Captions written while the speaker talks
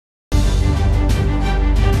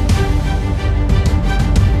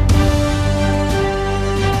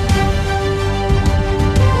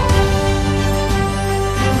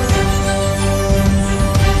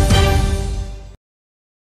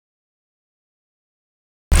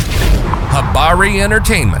Habari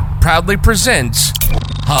Entertainment proudly presents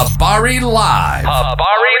Habari Live.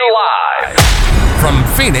 Habari Live. From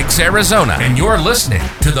Phoenix, Arizona. And you're listening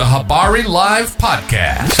to the Habari Live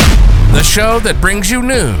podcast. The show that brings you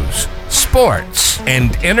news, sports,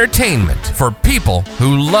 and entertainment for people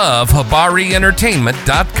who love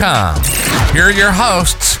HabariEntertainment.com. Here are your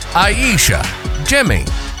hosts, Aisha, Jimmy,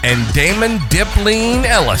 and Damon Dipleen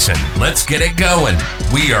Ellison. Let's get it going.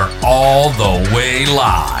 We are all the way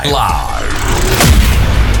live.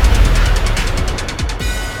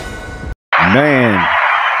 Man,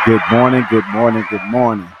 good morning.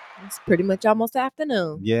 It's pretty much almost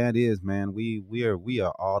afternoon. Yeah, it is, man. We are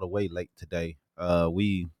all the way late today.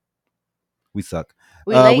 We suck.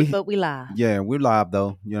 We late, but we live. Yeah, we're live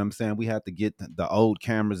though. You know what I'm saying? We have to get the old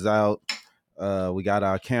cameras out. We got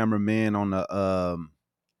our cameraman on the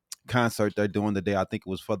concert they're doing today. I think it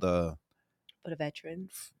was for the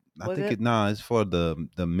veterans. It's for the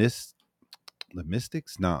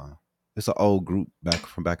Mystics. Nah, it's an old group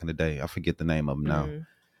from back in the day. I forget the name of them now.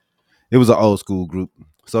 It was an old school group,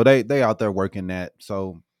 so they out there working that.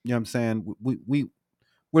 So you know what I'm saying?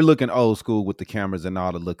 We're looking old school with the cameras and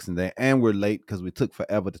all the looks in there, and we're late because we took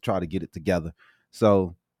forever to try to get it together.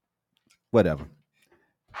 So whatever,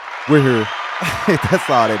 we're here. That's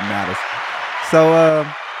all that matters. So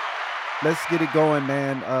let's get it going,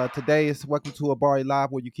 man. Today is welcome to Habari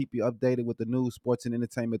Live, where you keep you updated with the news, sports, and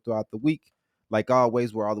entertainment throughout the week. Like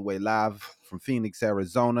always, we're all the way live from Phoenix,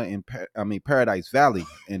 Arizona, Paradise Valley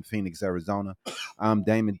in Phoenix, Arizona. I'm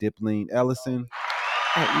Damon Dipleen Ellison.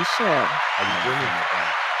 Aisha.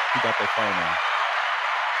 Who got their phone on?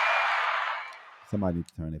 Somebody needs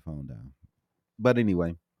to turn their phone down. But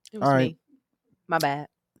anyway, It was me. My bad.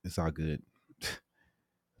 It's all good.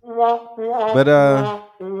 But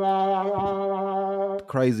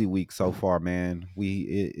crazy week so far, man.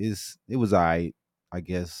 It was all right, I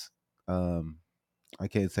guess. I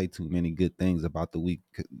can't say too many good things about the week,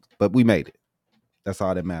 but we made it. That's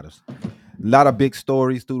all that matters. A lot of big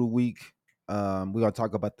stories through the week. We're gonna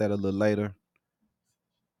talk about that a little later.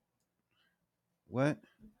 What?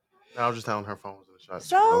 I was just telling her phone was in the shot.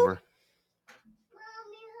 So? Over.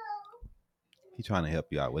 He's trying to help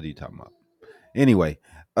you out. What are you talking about? Anyway,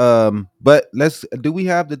 but did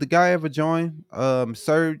the guy ever join?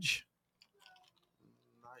 Serge?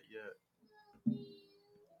 Not yet.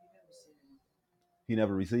 He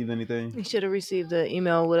never received anything? He should have received an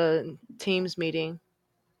email with a Teams meeting.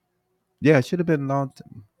 Yeah, it should have been a long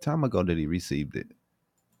time ago that he received it.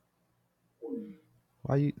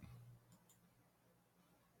 Why you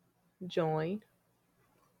Join?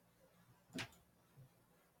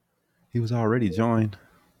 He was already joined,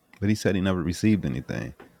 but he said he never received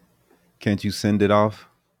anything. Can't you send it off?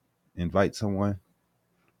 Invite someone?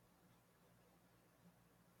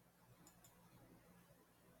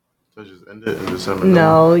 So just end it and just send it.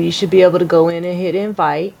 No, you should be able to go in and hit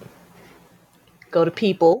invite. Go to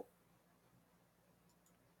people.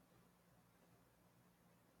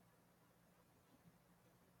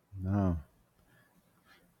 No.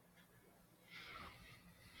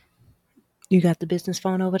 You got the business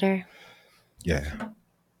phone over there? Yeah.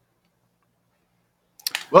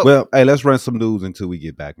 Well, hey, let's run some news until we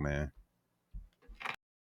get back, man.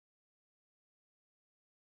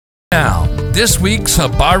 Now, this week's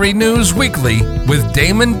Habari News Weekly with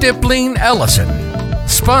Damon Dipleen Ellison.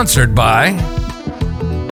 Sponsored by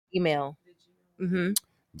Email.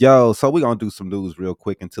 Yo, so we're going to do some news real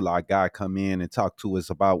quick until our guy come in and talk to us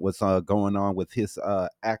about what's going on with his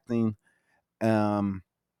acting.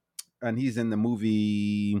 And he's in the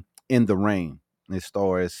movie In the Rain. It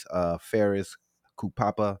stars Ferris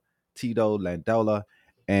Kupapa, Tito Landola,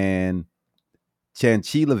 and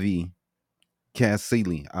Chanchilavi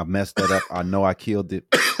Cancili. I messed that up. I know I killed it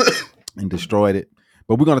and destroyed it.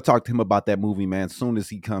 But we're going to talk to him about that movie, man, as soon as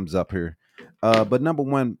he comes up here. But number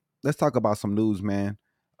one, let's talk about some news, man.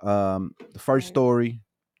 The first story.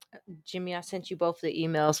 Jimmy, I sent you both the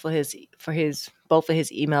emails for both of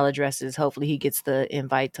his email addresses. Hopefully he gets the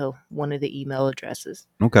invite to one of the email addresses.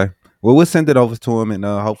 Okay. Well, we'll send it over to him and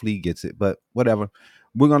hopefully he gets it. But whatever.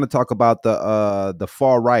 We're going to talk about the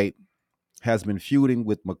far right has been feuding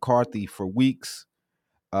with McCarthy for weeks.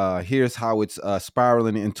 Here's how it's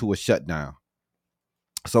spiraling into a shutdown.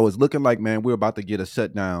 So it's looking like, man, we're about to get a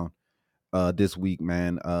shutdown this week,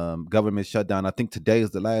 man. Government shutdown. I think today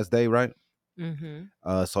is the last day, right?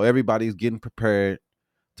 Mm-hmm. So everybody's getting prepared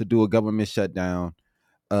to do a government shutdown.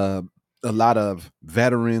 A lot of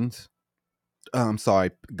veterans,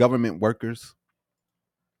 government workers,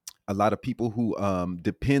 a lot of people who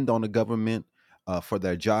depend on the government for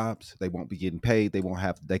their jobs. They won't be getting paid.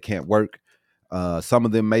 They can't work. Some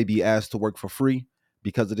of them may be asked to work for free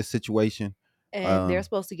because of this situation. And they're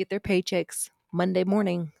supposed to get their paychecks Monday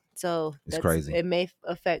morning. So It's crazy. it may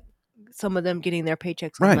affect some of them getting their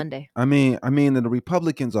paychecks on Right. Monday. I mean, the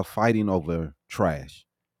Republicans are fighting over trash.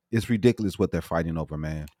 It's ridiculous what they're fighting over,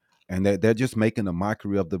 man. And they're just making a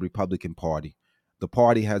mockery of the Republican Party. The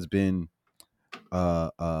party has been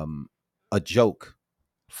uh, um, a joke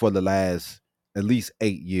for the last at least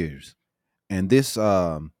 8 years. And this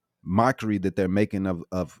mockery that they're making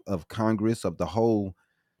of Congress, of the whole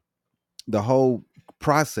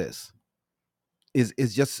process, is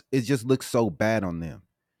just, it just looks so bad on them.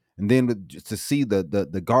 And then just to see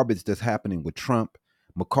the garbage that's happening with Trump,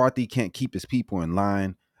 McCarthy can't keep his people in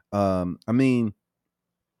line. I mean,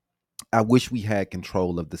 I wish we had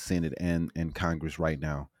control of the Senate and Congress right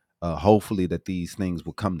now. Hopefully that these things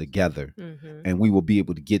will come together Mm-hmm. and we will be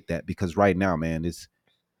able to get that, because right now, man, it's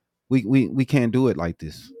we can't do it like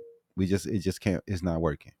this. It just can't. It's not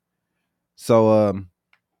working. So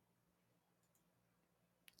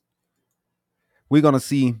we're gonna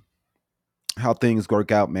see how things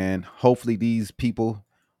work out, man. Hopefully these people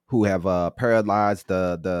who have paralyzed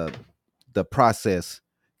the process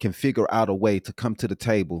can figure out a way to come to the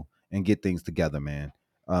table and get things together, man.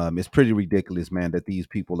 It's pretty ridiculous, man, that these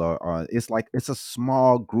people are it's like it's a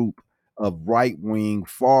small group of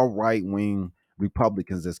far right wing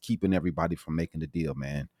Republicans that's keeping everybody from making the deal,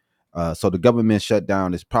 man. So the government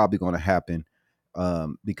shutdown is probably going to happen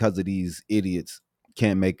because of these idiots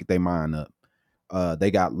can't make their mind up. They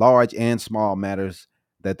got large and small matters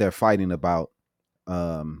that they're fighting about,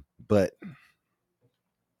 but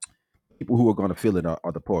people who are going to feel it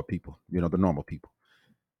are the poor people, the normal people.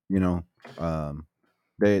 You know,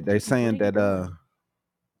 they're saying that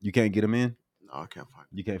you can't get them in, No, I can't find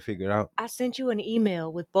you can't figure it out. I sent you an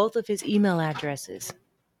email with both of his email addresses.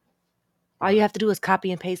 All you have to do is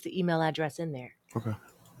copy and paste the email address in there. it. Okay.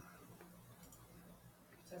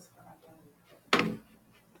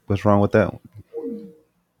 What's wrong with that one?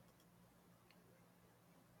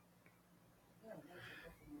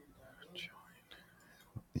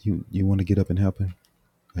 You want to get up and help him,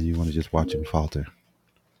 or you want to just watch him falter?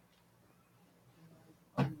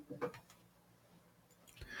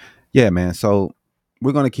 Yeah, man. So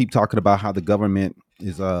we're gonna keep talking about how the government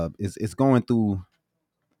is going through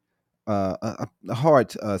a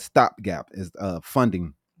hard stopgap is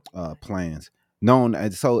funding plans known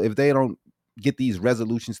as. So if they don't get these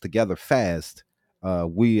resolutions together fast,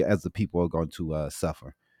 we as the people are going to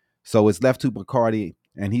suffer. So it's left to McCarty,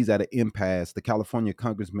 and he's at an impasse. The California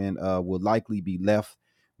congressman will likely be left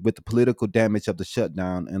with the political damage of the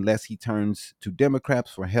shutdown unless he turns to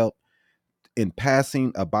Democrats for help in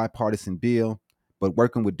passing a bipartisan bill. But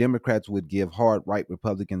working with Democrats would give hard right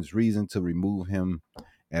Republicans reason to remove him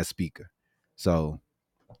as Speaker. So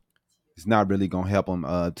it's not really going to help them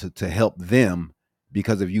to help them,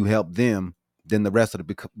 because if you help them, then the rest of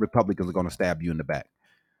the Republicans are going to stab you in the back.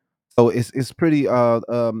 So it's pretty a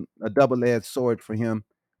double-edged sword for him,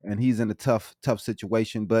 and he's in a tough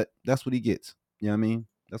situation. But that's what he gets. You know what I mean?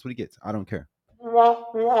 That's what he gets. I don't care.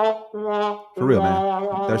 For real,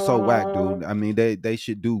 man. They're so whack, dude. I mean, they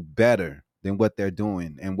should do better than what they're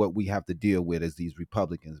doing, and what we have to deal with as these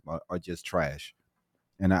Republicans are just trash.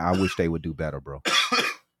 And I wish they would do better, bro.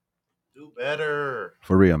 Do better.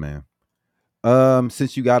 For real, man.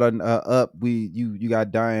 Since you got an up, you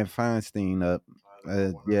got Dianne Feinstein up.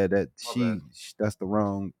 Yeah, that's the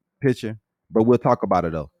wrong picture, but we'll talk about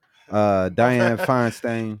it though. Dianne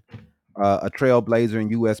Feinstein, a trailblazer in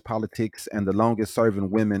U.S. politics and the longest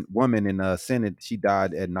serving woman in the Senate. She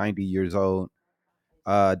died at 90 years old.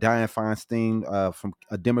 Dianne Feinstein, from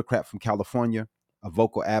a Democrat from California, a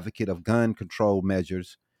vocal advocate of gun control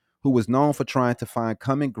measures, who was known for trying to find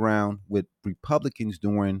common ground with Republicans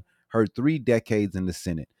during her 3 decades in the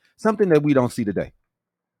Senate. Something that we don't see today.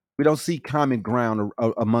 We don't see common ground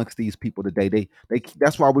amongst these people today. They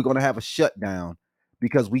that's why we're going to have a shutdown,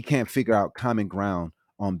 because we can't figure out common ground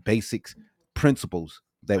on basics principles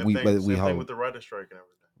that Same we thing, that we same thing hold. with the writer strike and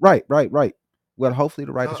Right, everything. right, right. Well, hopefully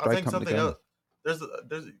the writer I strike think coming something together. else. There's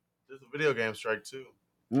a video game strike too.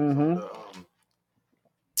 Mm-hmm. The,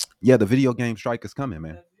 Yeah, the video game strike is coming,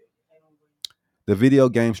 man. The video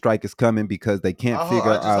game strike is coming because they can't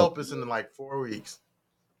figure I just out. hope it's in like 4 weeks.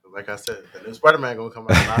 Like I said, the new Spider-Man gonna come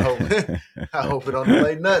out. And I hope it don't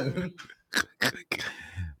delay nothing.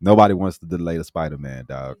 Nobody wants to delay the Spider-Man,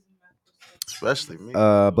 dog. Especially me.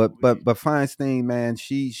 But Feinstein, man,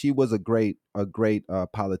 she was a great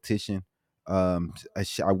politician. I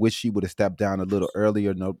wish she would have stepped down a little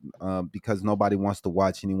earlier. No, because nobody wants to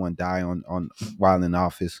watch anyone die on while in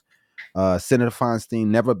office. Senator Feinstein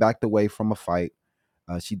never backed away from a fight.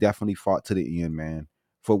 She definitely fought to the end, man,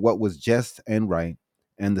 for what was just and right.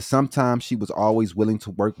 and sometimes she was always willing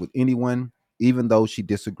to work with anyone, even though she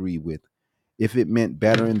disagreed with, if it meant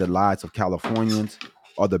bettering the lives of Californians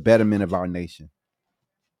or the betterment of our nation.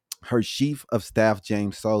 Her chief of staff,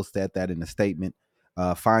 James Soule, said that in a statement.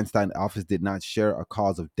 Feinstein's office did not share a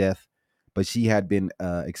cause of death, but she had been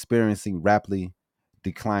experiencing rapidly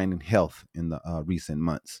declining health in the recent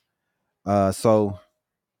months. So,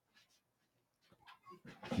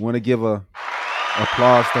 want to give a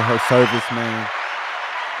applause to her service, man.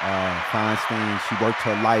 Feinstein, she worked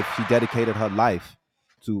her life. She dedicated her life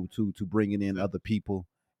to bringing in other people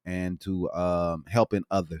and to helping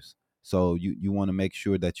others. So you want to make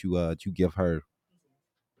sure that you give her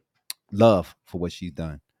love for what she's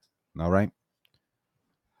done. All right.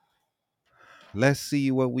 Let's see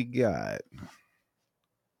what we got.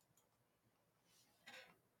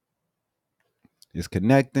 It's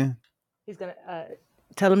connecting. He's gonna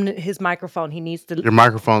tell him his microphone. He needs to. Your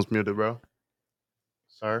microphone's muted, bro.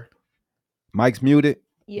 Sir. Mike's muted.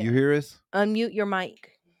 Yeah. You hear us? Unmute your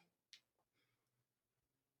mic.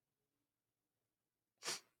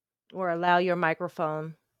 Or allow your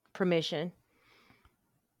microphone permission.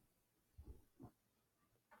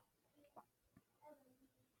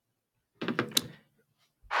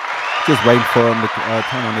 Just waiting for him to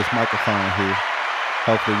turn on this microphone here.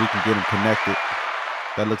 Hopefully we can get him connected.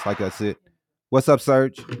 That looks like that's it. What's up,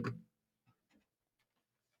 Serge?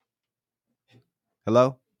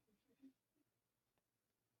 Hello?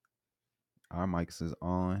 Our mics is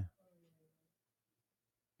on.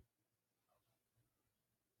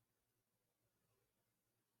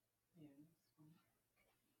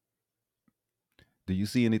 Do you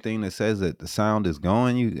see anything that says that the sound is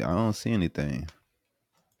going? I don't see anything.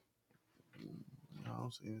 I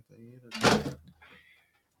don't see anything either.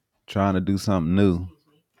 Trying to do something new.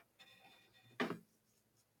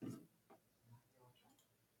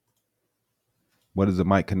 What is the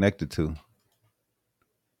mic connected to?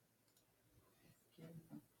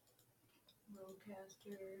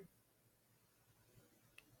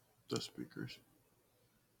 The speakers.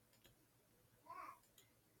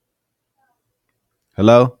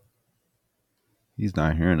 Hello? He's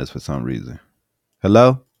not hearing us for some reason.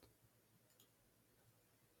 Hello?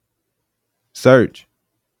 Serge?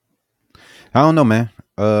 I don't know, man.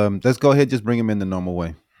 Let's go ahead and just bring him in the normal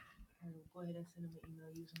way.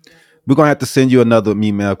 We're going to have to send you another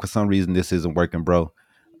email. For some reason, this isn't working, bro.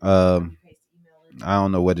 I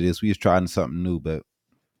don't know what it is. We was trying something new, but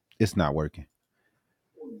it's not working.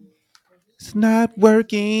 It's not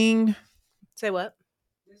working. Say what?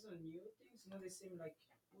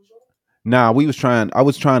 Nah, I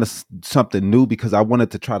was trying something new because I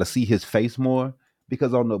wanted to try to see his face more.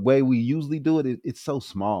 Because on the way we usually do it, it's so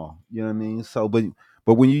small. You know what I mean? So, but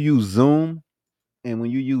when you use Zoom and when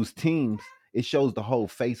you use Teams, it shows the whole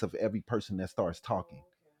face of every person that starts talking.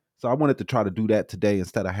 So I wanted to try to do that today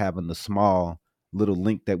instead of having the small little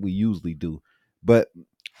link that we usually do. But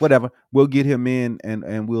whatever, we'll get him in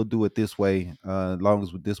and we'll do it this way. As long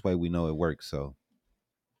as this way we know it works. So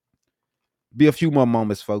be a few more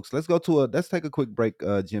moments, folks. Let's take a quick break,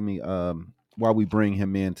 Jimmy. While we bring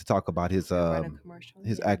him in to talk about his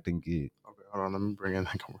acting gig. Okay, hold on. Let me bring in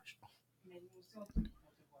that commercial.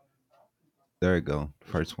 There you go.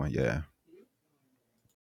 First one, yeah.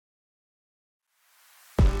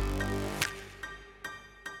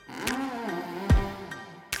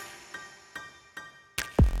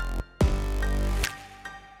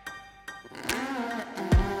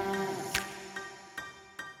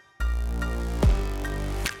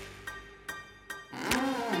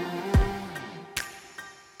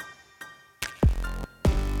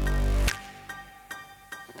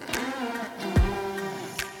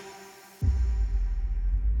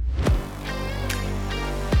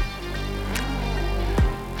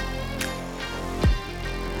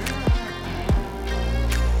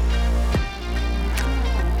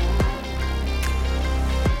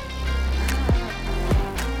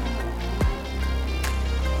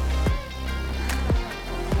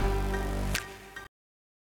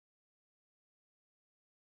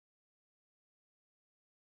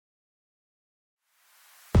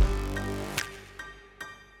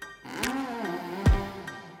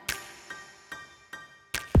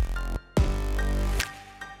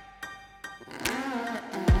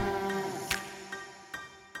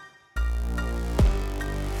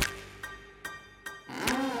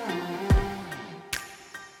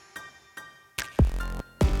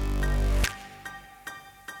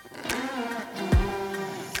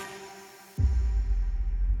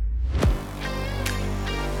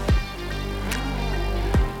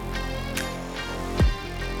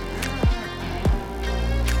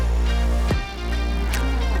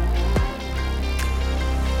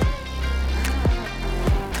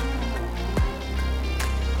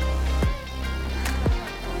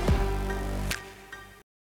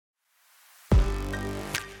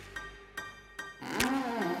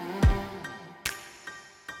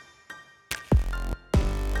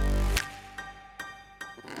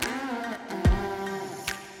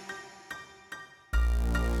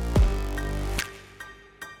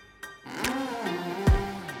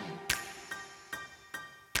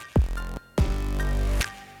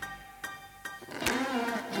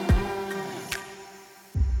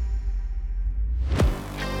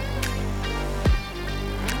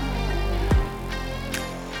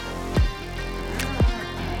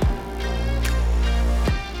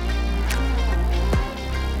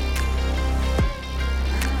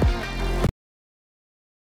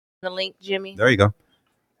 The link, Jimmy. There you go. All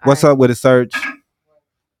What's right. up with it, Serge?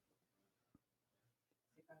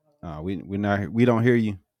 We don't hear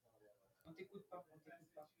you.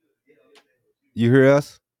 You hear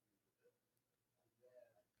us?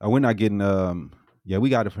 We're not getting yeah, we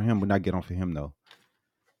got it for him. We're not getting on for him though.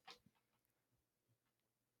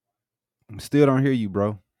 Still don't hear you,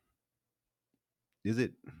 bro. Is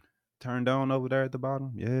it turned on over there at the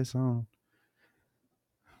bottom? Yeah, it's on.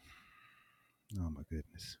 Oh my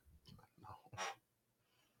goodness.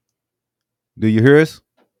 Do you hear us?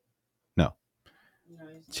 No.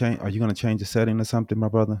 Change. Are you gonna change the setting or something, my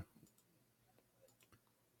brother?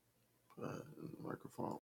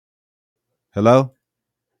 Microphone. Hello?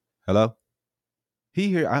 Hello? He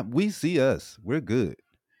here. We see us. We're good.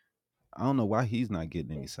 I don't know why he's not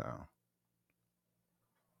getting any sound.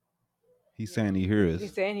 He's saying he hears us.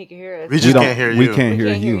 He's saying he can hear us. We just can't hear We you. can't We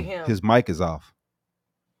hear can't hear you. him. His mic is off.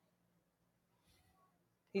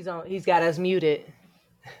 He's on. He's got us muted.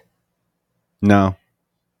 No.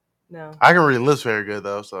 No. I can read lips very good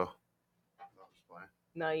though, so.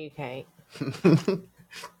 No, you can't.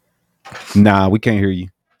 Nah, we can't hear you.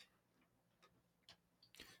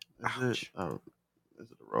 Is it a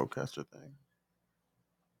roadcaster thing?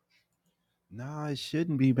 Nah, it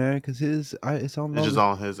shouldn't be, man, because it's on. It's just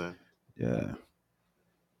on his end. Yeah.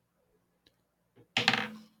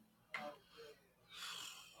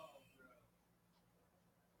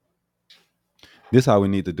 This how we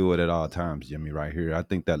need to do it at all times, Jimmy, right here. I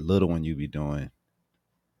think that little one you be doing,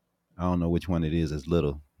 I don't know which one it is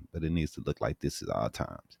little, but it needs to look like this at all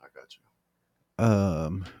times. I got you.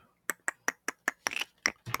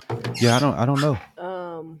 Yeah, I don't know.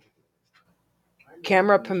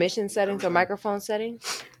 Camera permission settings or microphone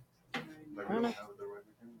settings. I don't know.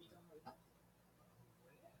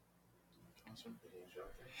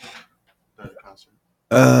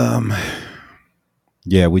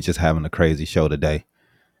 Yeah, we just having a crazy show today.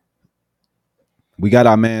 We got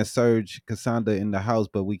our man Serge Kasanda in the house,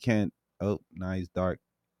 but we can't. Oh, now he's dark.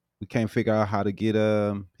 We can't figure out how to get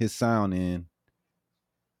his sound in.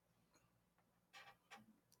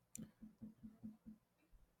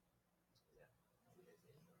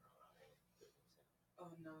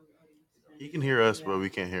 He can hear us, but we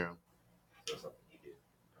can't hear him.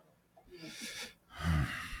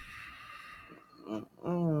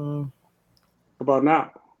 How about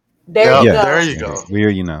now? There you go. There you go. We hear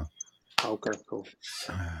you now. Okay, cool.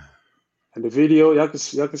 And the video, y'all can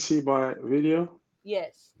see my video.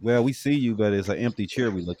 Yes. Well, we see you, but it's an empty chair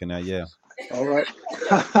we looking at. Yeah. All right.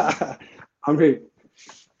 I'm here.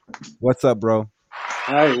 What's up, bro?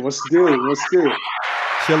 Hey, what's good? What's good?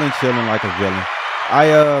 Chilling like a villain.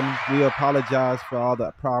 We apologize for all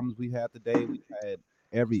the problems we had today. We had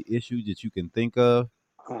every issue that you can think of.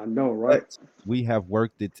 I know, But right? we have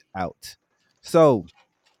worked it out. So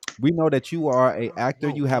we know that you are a actor.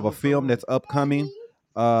 You have a film that's upcoming.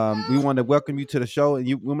 We want to welcome you to the show, and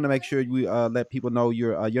we want to make sure we let people know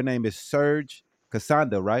your name is Serge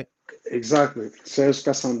Kasanda, right? Exactly. Serge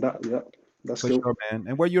Kasanda. Yeah, that's For good. sure, man.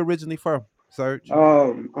 And where you originally from, Serge?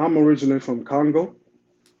 I'm originally from Congo.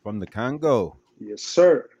 From the Congo. Yes,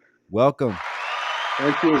 sir. Welcome.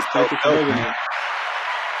 Thank you. So Thank you for dope, having man.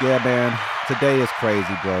 me. Yeah, man. Today is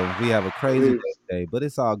crazy, bro. We have a crazy It day is. today, but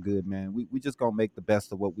it's all good, man. We just gonna make the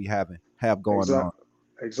best of what we have going on.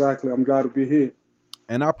 Exactly. I'm glad to be here.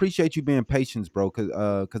 And I appreciate you being patient, bro,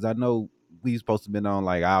 cause I know we supposed to been on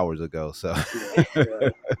like hours ago. So Yeah.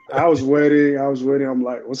 I was waiting. I'm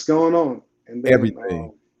like, what's going on? And then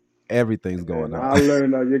everything's going on. I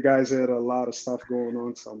learned that you guys had a lot of stuff going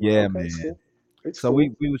on. So I'm like, Yeah, okay, it's man. cool. It's So cool.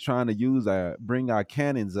 we was trying to bring our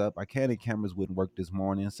Canons up. Our Canon cameras wouldn't work this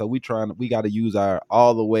morning, so we got to use our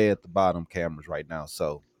all the way at the bottom cameras right now.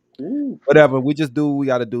 So Ooh, whatever, we just do what we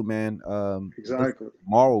got to do, man. exactly.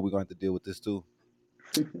 Tomorrow we're going to have to deal with this too.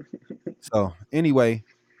 So anyway,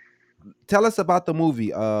 tell us about the movie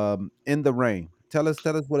In the Rain. Tell us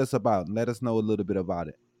what it's about and let us know a little bit about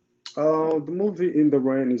it. The movie In the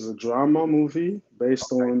Rain is a drama movie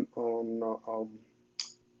based on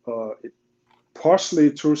partially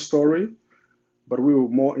a true story, but we were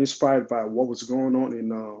more inspired by what was going on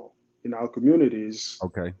in our communities,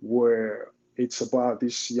 Okay. where it's about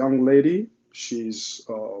this young lady. She's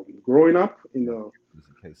growing up in Just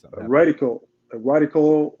in case something a happens.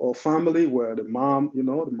 radical family where the mom,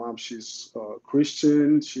 she's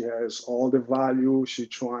Christian. She has all the value. She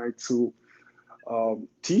trying to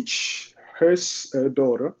teach her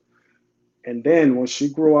daughter, and then when she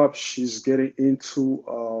grew up, she's getting into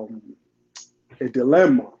a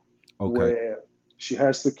dilemma Okay. where she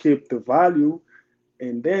has to keep the value,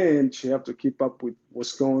 and then she have to keep up with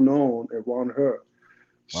what's going on around her.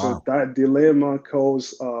 So Wow. that dilemma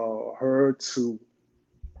caused her to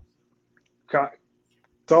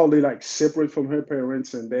totally like separate from her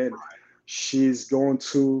parents, and then she's going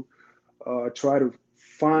to try to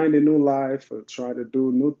find a new life, or try to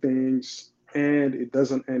do new things, and it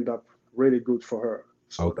doesn't end up really good for her.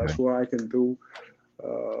 So Okay. that's what I can do,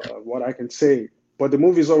 what I can say. But the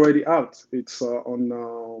movie's already out. It's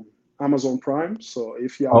on Amazon Prime. So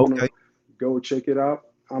if y'all wanna Okay. go check it out,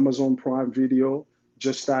 Amazon Prime Video,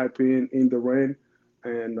 just type in the rain,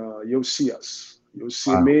 and you'll see us. You'll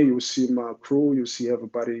see Wow. me. You'll see my crew. You'll see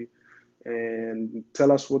everybody, and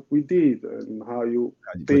tell us what we did and how you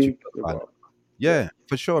What you think feel about it? about. Yeah. Yeah,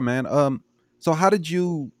 for sure, man. So how did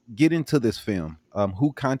you get into this film?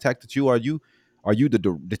 Who contacted you? Are you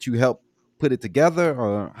did you help put it together,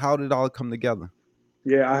 or how did it all come together?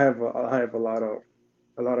 Yeah, I have a lot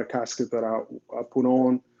of casket that I put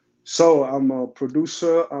on. So I'm a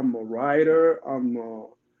producer, I'm a writer, I'm a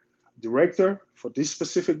director for this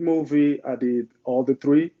specific movie. I did all the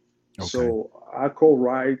three. Okay. So I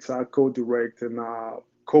co-write, I co-direct, and I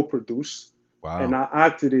co-produce, and Wow. I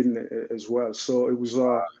acted in it as well. So it was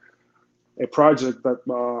a project that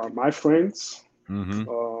my friends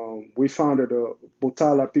Mm-hmm. we founded a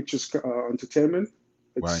Botala Pictures Entertainment.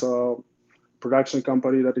 It's Right. a production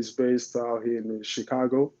company that is based out here in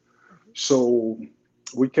Chicago. So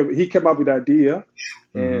he came up with the idea,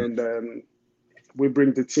 Mm-hmm. and we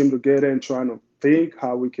bring the team together and trying to think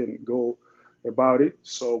how we can go about it.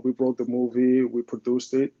 So we wrote the movie, we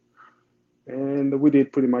produced it, and we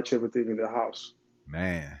did pretty much everything in the house.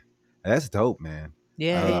 Man, that's dope, man.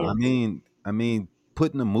 Yeah, it I is. mean,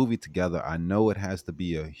 putting a movie together, I know it has to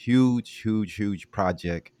be a huge, huge, huge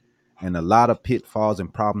project, and a lot of pitfalls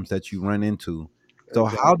and problems that you run into. So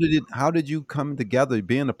Exactly. how did you come together?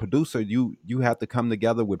 Being a producer, you have to come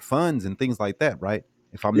together with funds and things like that, right?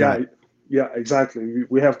 If I'm Yeah, not yeah, exactly.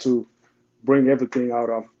 We have to bring everything out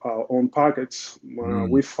of our own pockets. mm,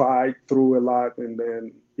 We fight through a lot, and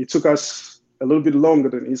then it took us a little bit longer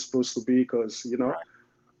than it's supposed to be because right,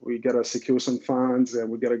 we gotta secure some funds and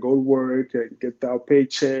we gotta go to work and get our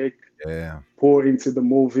paycheck, yeah. pour into the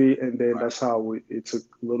movie, and then that's how it took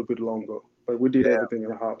a little bit longer. But we did Yeah, everything in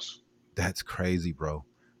the house. that's crazy, bro. Yeah.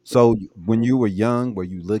 So when you were young, were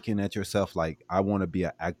you looking at yourself like, I want to be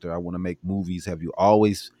an actor, I want to make movies? Have you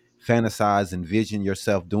always fantasized, envisioned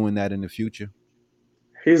yourself doing that in the future?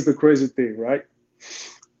 Here's the crazy thing, right?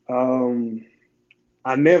 Um,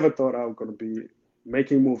 I never thought I was gonna be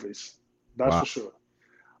making movies. That's Wow. for sure.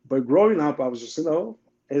 But growing up, I was just,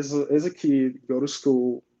 as a kid, go to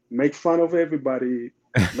school, make fun of everybody,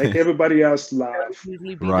 make everybody else They'll laugh. usually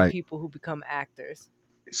be the Right. people who become actors.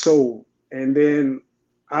 So, and then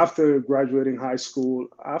after graduating high school,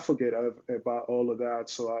 I forget about all of that.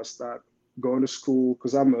 So I start going to school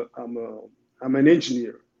because I'm an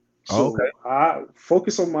engineer. Oh, okay. So I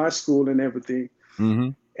focus on my school and everything.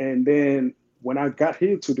 Mhm. And then when I got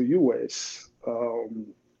here to the US,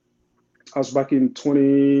 I was back in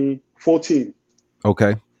 2014.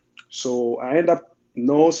 Okay. So I end up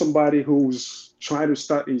know somebody who's trying to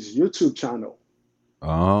start his YouTube channel.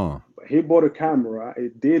 Oh. But he bought a camera. He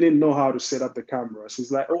didn't know how to set up the camera. So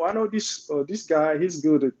he's like, "Oh, I know this guy. He's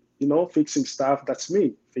good at fixing stuff. That's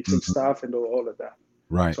me, fixing Mhm. stuff and all of that."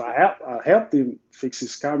 Right. So I helped him fix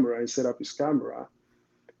his camera and set up his camera.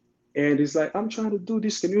 And he's like, "I'm trying to do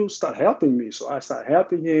this. Can you start helping me?" So I start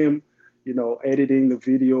helping him, editing the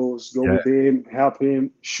videos, go Yeah. with him, help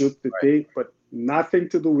him shoot the Right. thing, but nothing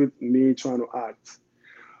to do with me trying to act.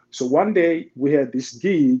 So one day we had this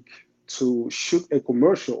gig to shoot a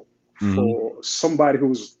commercial Mhm. for somebody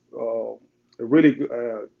who's a really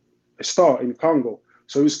a star in Congo.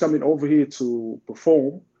 So he was coming over here to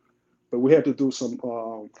perform, but we had to do some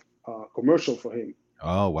commercial for him.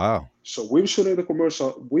 Oh, wow. So we were shooting the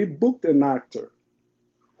commercial. We booked an actor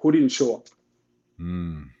who didn't show up.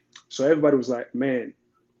 Mm. So everybody was like, "Man,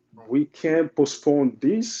 we can't postpone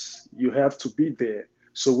this. You have to be there.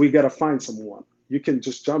 So we gotta find someone. You can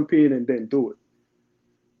just jump in and then do it."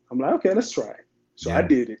 I'm like, "Okay, let's try." So I Yeah.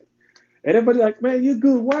 did it. And everybody like, "Man, you're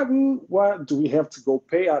good. Why do we have to go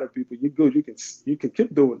pay other people? You're good. You can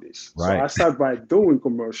keep doing this." So Right. I started by doing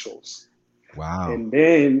commercials. Wow. And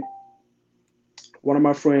then one of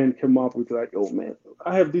my friends came up with like, "Oh man,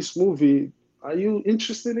 I have this movie. Are you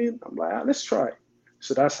interested in?" I'm like, "Let's try."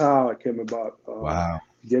 So that's how I came about Wow.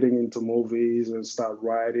 getting into movies and start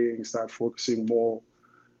writing, start focusing more.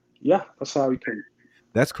 Yeah, that's how we came.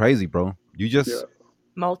 That's crazy, bro. You Yeah, just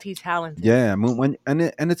Multi-talented. yeah,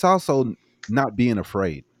 and it's also not being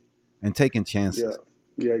afraid and taking yeah, chances. yeah,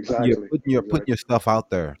 You're exactly, putting your exactly. stuff out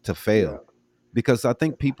there to Yeah, fail. because I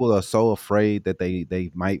think people are so afraid that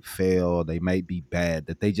they might fail, they might be bad,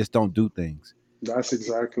 that they just don't do things. That's At the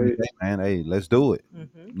end of exactly the day, man, hey, let's do it. Hmm.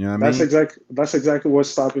 You know what I mean? that's exactly what's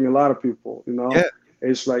stopping a lot of people. You know, Yeah,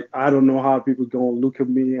 it's like I don't know how people gonna look at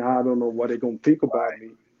me. I don't know what they're gonna think about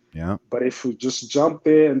me. yeah, But if we just jump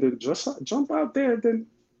there and then just jump out there and then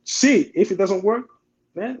see if it doesn't work,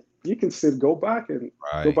 then you can still go back and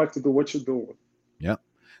go right. back to do what you're doing. Yep,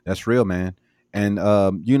 that's real, man. And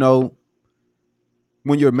you know,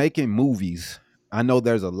 when you're making movies, I know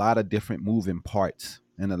there's a lot of different moving parts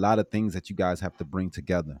and a lot of things that you guys have to bring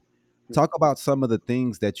together. Talk about some of the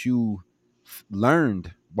things that you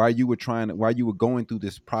learned while you were going through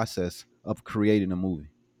this process of creating a movie.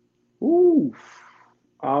 Ooh,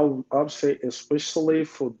 I'll say especially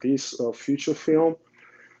for this future film,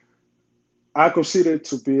 I consider it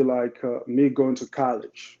to be like me going to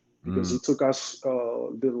college because Mm, it took us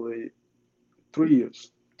literally 3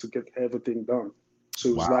 years to get everything done. So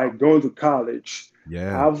it was wow. like going to college.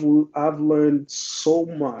 Yeah. I've I've learned so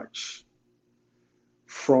much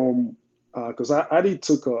from because I did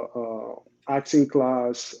took a acting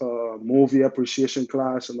class, movie appreciation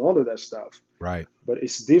class, and all of that stuff. Right. But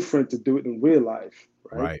it's different to do it in real life,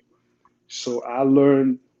 right? Right. So I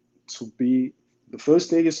learned to be the first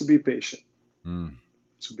thing is Mm,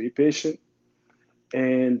 to be patient,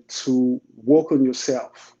 and to work on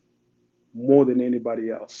yourself more than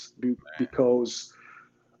anybody else, because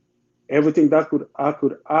everything that could I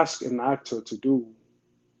could ask an actor to do,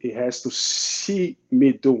 it has to see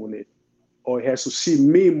me doing it, or it has to see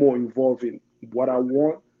me more involved in what I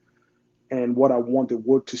want and what I want the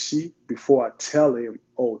world to see before I tell him,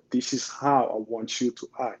 oh, this is how I want you to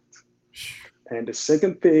act. And the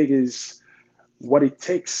second thing is what it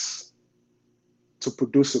takes to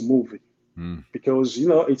produce a movie. mm, Because,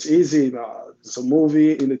 it's easy. It's a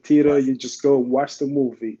movie in the theater, right. you just go and watch the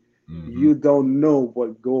movie. Mm-hmm. You don't know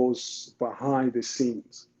what goes behind the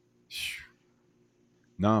scenes.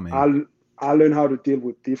 Nah, man. I, I learned how to deal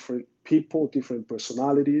with different people, different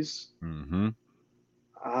personalities. Mm-hmm.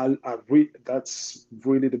 That's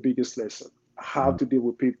really the biggest lesson, how Mm, to deal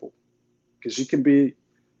with people. Because you can be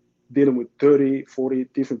dealing with 30, 40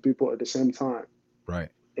 different people at the same time. right.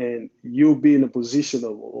 And you be in a position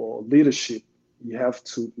of or leadership, you have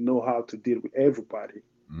to know how to deal with everybody.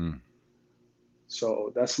 Mm,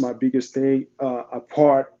 So that's my biggest thing.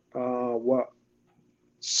 Apart what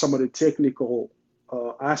some of the technical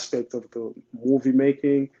aspect of the movie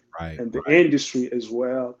making right. and the Right. industry as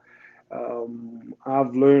well.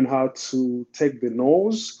 I've learned how to take the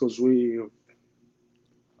no's because we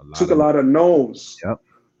A lot took a of lot of no's, yep.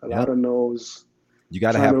 a lot Yep. of no's, You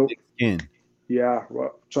got to trying have to thick skin. yeah,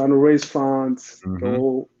 trying to raise funds, Mm-hmm.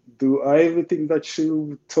 go do everything that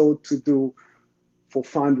you told to do for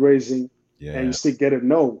fundraising, and you Yeah. still get a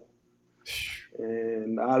no.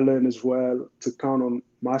 And I learned as well to count on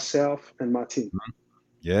myself and my team.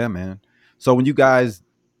 Yeah, man. So when you guys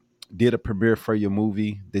did a premiere for your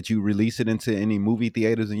movie, did you release it into any movie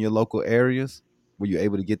theaters in your local areas? Were you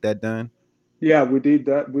able to get that done? Yeah, we did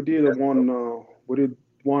that. We did a That's one. dope. We did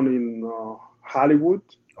one in Hollywood,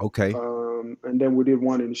 Okay. and then we did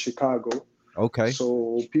one in Chicago. Okay.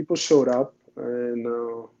 So people showed up, and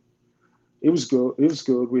it was good. It was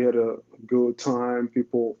good. We had a good time.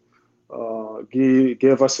 People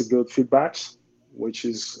gave us a good feedbacks, which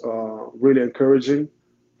is really encouraging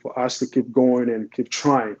for us to keep going and keep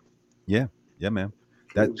trying. Yeah. Yeah, man.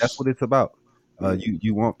 It That's was, what it's about. mm,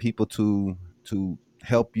 You want people to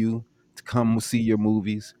help you to come see your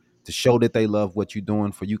movies, to show that they love what you're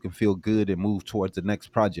doing, for you can feel good and move towards the next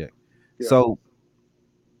project. yeah. So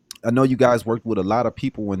I know you guys worked with a lot of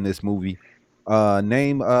people in this movie.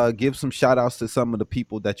 Give some shout outs to some of the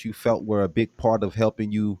people that you felt were a big part of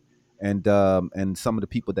helping you, and some of the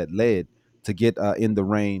people that led to get In the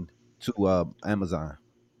Rain to Amazon.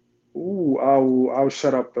 Ooh, I'll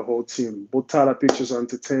shut up the whole team. Botala Pictures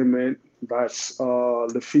Entertainment. That's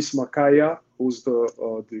Lefis Makaya, who's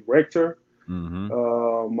the director.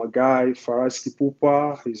 Mm-hmm. My guy Faraz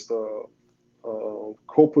Kipupa, he's the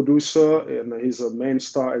co-producer and he's a main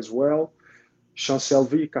star as well.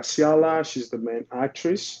 Chancelvi Casiala, she's the main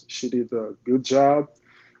actress. She did a good job.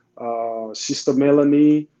 Sister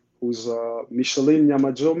Melanie, who's Micheline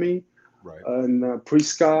Yamajomi, Right. and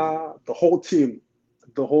Priska, the whole team.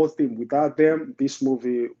 Without them, this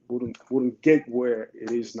movie wouldn't get where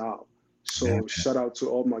it is now. Yeah, So shout out to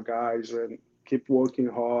all my guys and keep working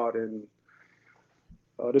hard. And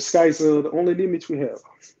the sky's the only limit we have.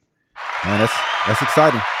 man, that's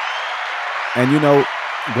exciting. And you know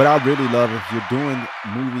what I really love, if you're doing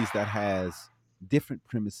movies that has different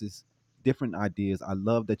premises, different ideas. I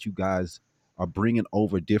love that you guys are bringing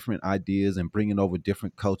over different ideas and bringing over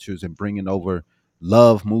different cultures and bringing over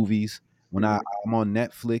love movies. When I'm on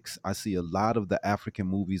Netflix, I see a lot of the African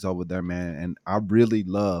movies over there, man, and I really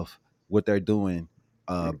love what they're doing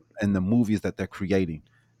and the movies that they're creating.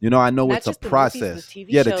 I know Not it's a just the movies, but process. TV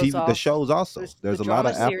Yeah, shows the also. shows also. The There's a lot drama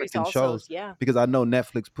of series African also. shows Yeah. because I know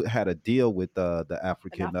Netflix had a deal with the And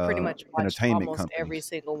African I've pretty much watched entertainment almost every companies.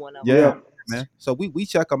 single one of them. Yeah, Yeah. man. So we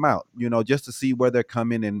check them out, just to see where they're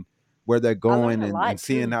coming and where they're I learned going a lot and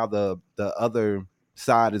seeing too. how the other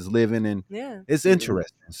side is living, and Yeah. it's Mhm.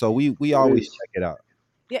 interesting. So we It always is. check it out.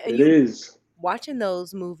 Yeah, and It you is. watching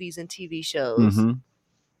those movies and TV shows, Mm-hmm.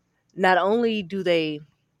 not only do they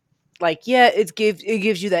it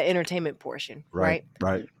gives you that entertainment portion, Right,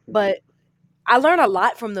 right? right, But I learned a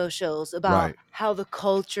lot from those shows about right. how the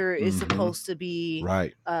culture is Mhm. supposed to be,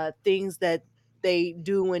 Right, things that they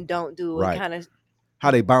do and don't do, and right. kind of How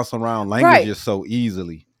they bounce around right languages so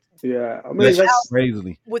easily. Yeah. I mean, That's that's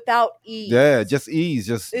crazily. without Yeah, ease. just ease.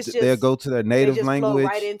 It's They'll just go to their they native just flow right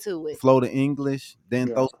language, into it, flow to English, then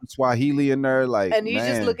yeah. throw some Swahili in there. Like, and you just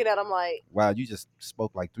man, looking at them like, wow, you just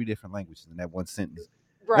spoke like 3 different languages in that one sentence.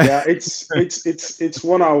 right? Yeah, it's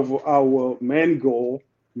one of our main goal.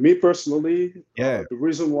 Me personally, Yeah, the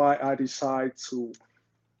reason why I decide to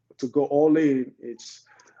go all in, it's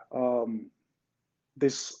um,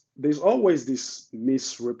 there's always this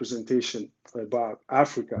misrepresentation about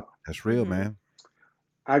Africa. that's real, Hmm. man.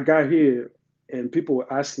 I got here and people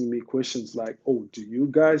were asking me questions like, "Oh, do you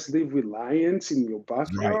guys live with lions in your Right,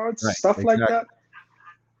 backyard?" right, Stuff like exactly. that.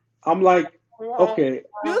 I'm like, okay,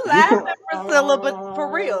 You you laughing, can. Priscilla, but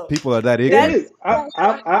for real, People are that It that's ignorant. is. for real.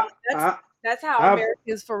 That's I, that's how I've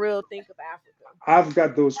Americans for real think of Africa. I've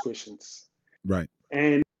got those questions, Right.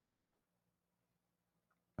 and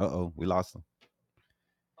Uh-oh, we lost them.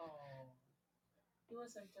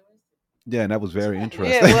 Yeah, and that was very Yeah,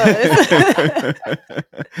 interesting. it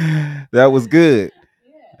That was good.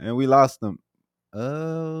 And we lost them.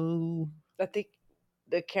 Oh, I think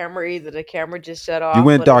either the camera just shut you off,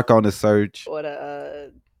 went dark on the Surge. or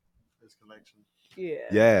the His connection. yeah.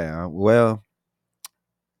 Yeah, well,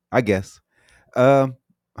 I guess. Um,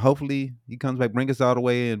 hopefully he comes back. Bring us all the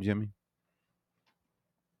way in, Jimmy.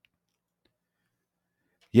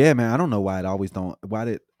 Yeah, man. I don't know why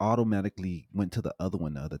it automatically went to the other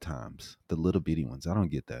one the other times. The little bitty ones. I don't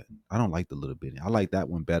get that. I don't like the little bitty. I like that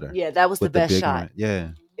one better. Yeah, that was the With the best big shot. one.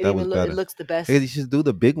 Yeah. It That even was better. it looks the best. Hey, you should do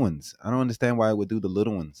the big ones. I don't understand why it would do the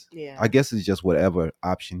little ones. Yeah. I guess it's just whatever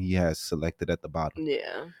option he has selected at the bottom.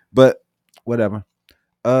 Yeah. But whatever.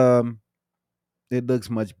 It looks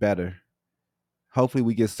much better. Hopefully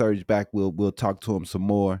we get Serge back. We'll talk to him some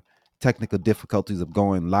more. Technical difficulties of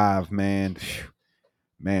going live, man. Phew.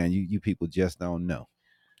 Man, you people just don't know.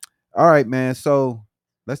 All right, man. So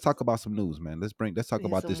let's talk about some news, man. Let's talk Get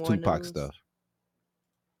about some this more Tupac news. stuff.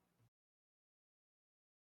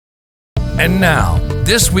 And now,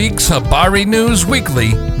 this week's Habari News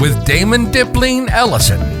Weekly with Damon Dipling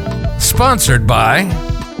Ellison. Sponsored by...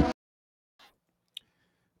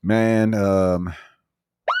 Man,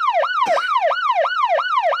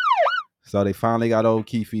 so they finally got old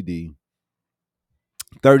Keefy D.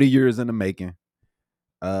 30 years in the making.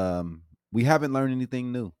 We haven't learned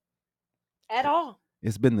anything new. At all.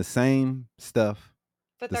 It's been the same stuff,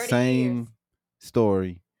 For the 30 same years.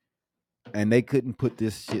 story, and they couldn't put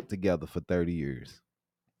this shit together for 30 years.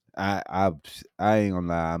 I ain't gonna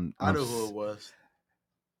lie. I knew who it was.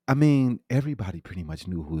 I mean, everybody pretty much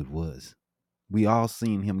knew who it was. We all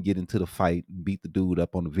seen him get into the fight, beat the dude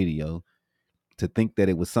up on the video. To think that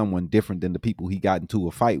it was someone different than the people he got into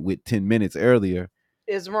a fight with 10 minutes earlier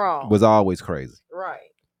Is wrong. was always crazy. Right.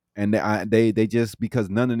 And they just, because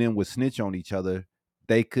none of them would snitch on each other,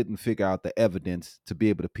 they couldn't figure out the evidence to be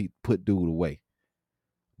able to put dude away.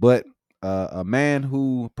 But a man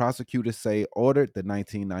who prosecutors say ordered the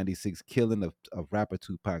 1996 killing of rapper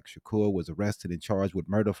Tupac Shakur was arrested and charged with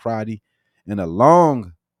murder Friday in a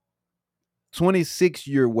long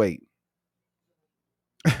 26-year wait.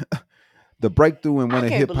 The breakthrough in one I of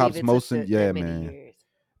can't hip believe hop's it most took that many years.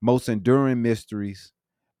 most enduring mysteries.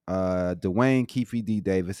 Dwayne Keefe D.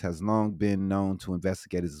 Davis has long been known to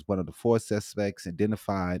investigators as one of the 4 suspects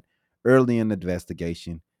identified early in the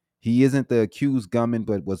investigation. He isn't the accused gunman,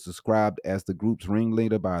 but was described as the group's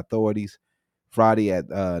ringleader by authorities. Friday at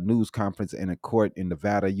a news conference in a court in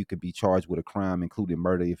Nevada, you could be charged with a crime, including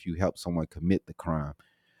murder, if you help someone commit the crime.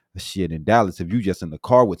 Shit, in Dallas, if you just in the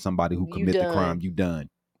car with somebody who You commit the crime, done. you done.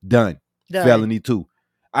 Done. Felony too.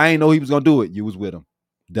 I ain't know he was gonna do it. You was with him.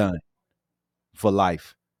 Done. For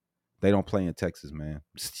life. They don't play in Texas, man.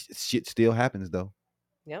 Shit still happens though.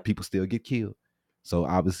 Yep. People still get killed. So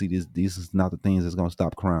obviously this is not the things that's gonna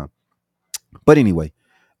stop crime. But anyway,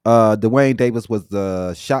 Dwayne Davis was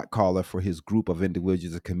the shot caller for his group of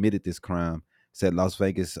individuals that committed this crime, said Las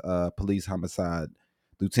Vegas police homicide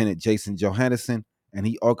Lieutenant Jason Johannesson, and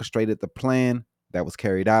he orchestrated the plan that was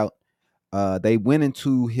carried out. They went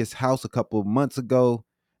into his house a couple of months ago,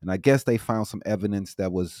 and I guess they found some evidence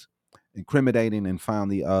that was incriminating and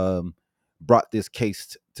finally brought this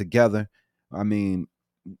case together. I mean,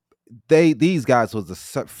 these guys was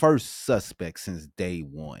the first suspect since day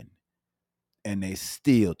one, and they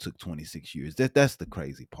still took 26 years. That's the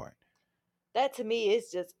crazy part. That to me is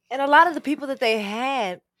just, and a lot of the people that they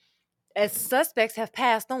had as suspects have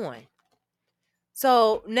passed on.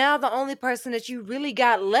 So now the only person that you really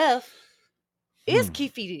got left is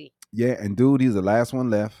Kefiti. Yeah, and dude, he's the last one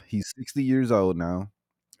left. He's 60 years old now.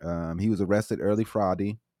 He was arrested early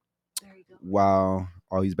Friday. There you go. Wow.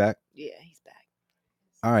 Oh, he's back? Yeah, he's back.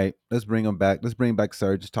 All right, let's bring him back. Let's bring back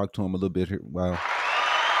Serge. Just talk to him a little bit here. Wow.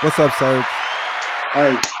 What's up, Serge?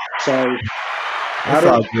 Hey, sorry. It's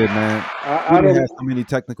all good, man. We I didn't don't. have so many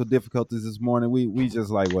technical difficulties this morning. We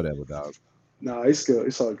just like whatever, dog. No, it's good.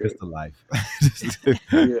 It's all It's good. the life.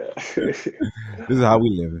 Yeah. This is how we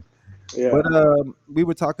live. Yeah. But we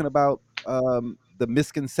were talking about the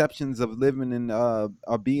misconceptions of living in or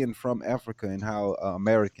being from Africa and how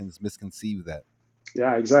Americans misconceive that.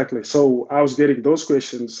 Yeah, exactly. So I was getting those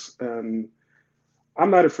questions, and I'm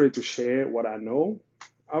not afraid to share what I know.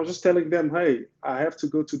 I was just telling them, hey, I have to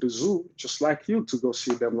go to the zoo just like you to go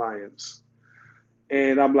see them lions.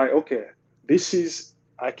 And I'm like, okay, this is,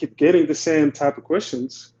 I keep getting the same type of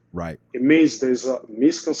questions. Right. It means there's a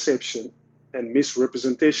misconception and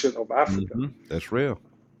misrepresentation of Africa. That's real.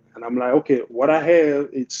 And I'm like, okay, what I have,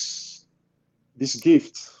 it's this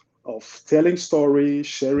gift of telling story,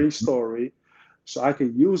 sharing Mhm. story, so I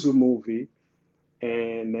can use a movie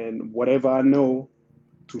and then whatever I know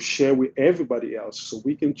to share with everybody else so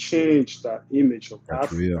we can change that image of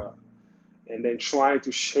That's real. Africa and then trying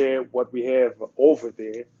to share what we have over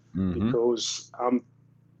there Mm-hmm. because I'm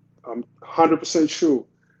 100% sure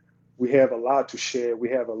we have a lot to share, we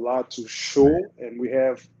have a lot to show, and we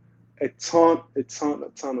have a ton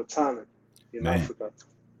of talent in Man, Africa.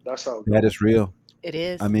 That's how it that goes. is real. It I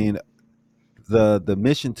is. mean, the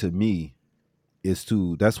mission to me is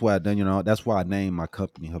to. That's why I done. That's why I named my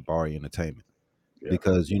company Habari Entertainment, Yeah,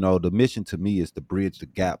 because the mission to me is to bridge the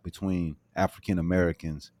gap between African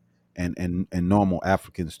Americans and normal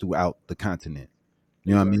Africans throughout the continent.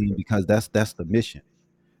 You know what I mean? exactly. Because that's the mission.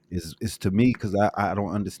 Is to me, because I don't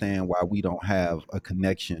understand why we don't have a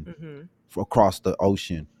connection Mm-hmm. across the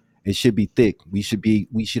ocean. It should be thick. We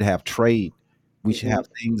should have trade. We should Hmm. have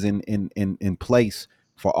things in place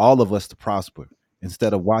for all of us to prosper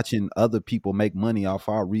instead of watching other people make money off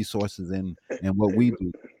our resources and what we do.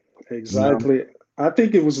 You know? Exactly. I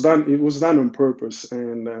think it was done. It was done on purpose, Yeah.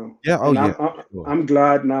 Oh and yeah. Sure. I'm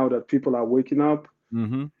glad now that people are waking up,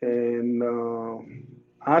 Mm-hmm. and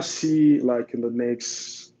I see like in the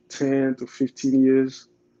next 10 to 15 years,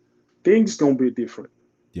 things gonna be different.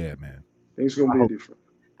 Yeah, man. Things gonna I be hope. different.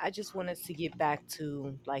 I just wanted to get back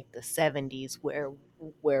to like the 70s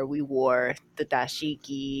where we wore the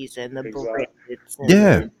dashikis and the Exactly. berets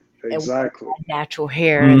Yeah. and we had Exactly. that natural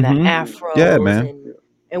hair and the Mm-hmm. Yeah, afros man.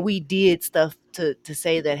 and we did stuff to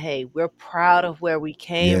say that hey, we're proud of where we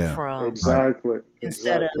came Yeah. from Right. Exactly.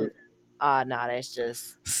 instead of Exactly. nah, that's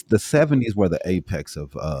just The '70s were the apex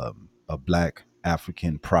of Black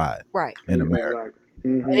African pride right. in America. Exactly.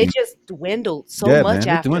 And Hmm. it just dwindled so Yeah, much man, it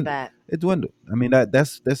after dwindled. that. It dwindled. I mean,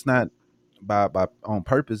 that's not by on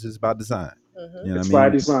purpose. It's by design. Hmm. You know what I It's by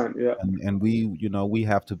mean? design. Yeah. And we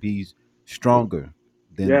have to be stronger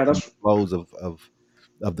Yeah. than That's the blows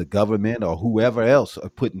of the government or whoever else are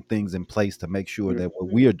putting things in place to make sure that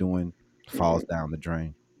what we are doing falls mhm. down the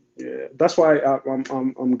drain. Yeah. That's why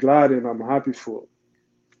I'm glad and I'm happy for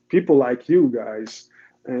people like you guys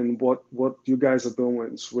and what you guys are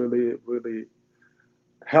doing is really really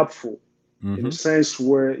helpful in a Hmm. sense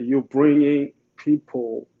where you're bringing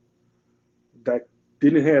people that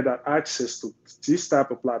didn't have that access to this type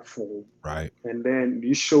of platform Right. and then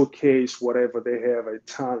you showcase whatever they have a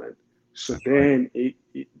talent so That's right.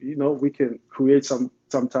 then we can create some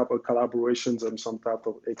type of collaborations and some type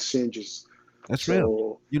of exchanges That's real.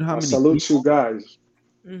 so You know how I many salute you people? guys.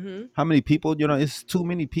 Hmm. How many people? It's too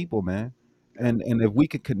many people, man. Yeah. And if we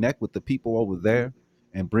could connect with the people over there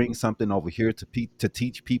and bring something over here to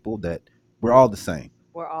teach people that we're all the same.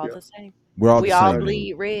 We're all Yeah. the same. We're all the We all same, Exactly. man.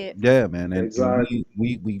 bleed red. Yeah, man. And Exactly.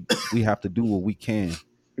 we have to do what we can,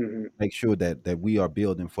 Hmm. make sure that we are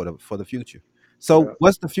building for the future. So Yeah.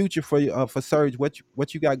 what's the future for you for Surge?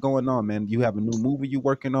 What you got going on, man? You have a new movie you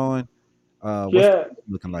working on? What's the Yeah.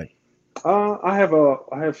 looking like? I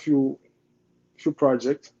have few. few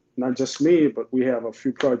projects. Not just me, but we have a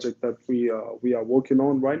few projects that we are working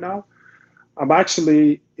on right now. I'm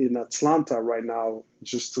actually in Atlanta right now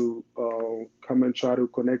just to come and try to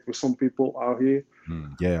connect with some people out here.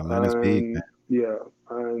 Yeah, Atlanta's big, man. And yeah,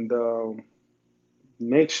 and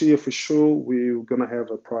next year for sure we're gonna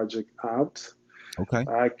have a project out. Okay,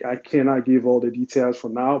 I cannot give all the details for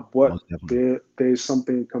now, but most definitely. there's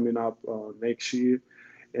something coming up next year.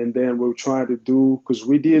 And then we're trying to do, because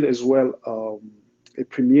we did as well a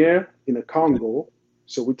premiere in the Okay, Congo.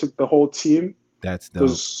 So we took the whole team that's dope.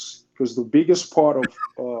 because the biggest part of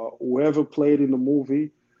whoever played in the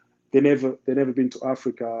movie, they never been to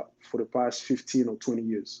Africa for the past 15 or 20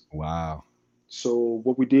 years. Wow. So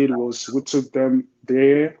what we did was we took them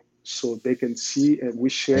there so they can see, and we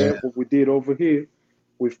Yeah, share what we did over here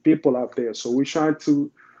with people out there. So we're trying to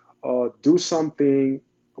do something.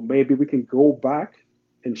 Maybe we can go back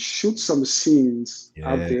and shoot some scenes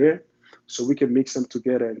out yeah, there, so we can mix them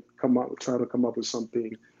together and try to come up with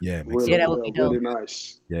something yeah. Make Yeah, really, something. that would be Really really dope.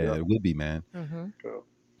 nice. good. Yeah, Yeah. it would be, man. Hmm. Yeah.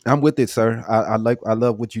 I'm with it, sir. I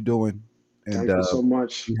love what you're doing, and Thank you so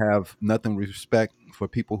much. you have nothing respect for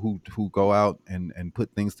people who go out and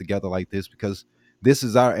put things together like this, because this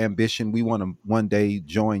is our ambition. We want to one day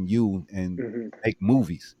join you and Hmm. make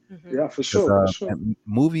movies, Hmm. Yeah, for because sure, for sure.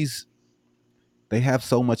 movies, they have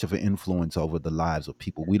so much of an influence over the lives of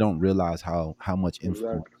people. We don't realize how much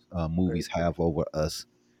influence Exactly. movies have over us,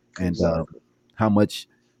 and Exactly. how much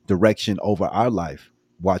direction over our life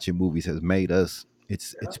watching movies has made us. Yeah.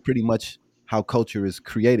 It's pretty much how culture is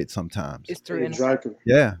created sometimes. It's through entertainment. Exactly.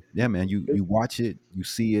 Yeah, yeah, man. You It- watch it, you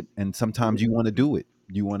see it, and mhm. sometimes you want to do it.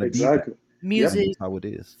 You want to be that, Exactly. Yeah. and Music, that's how it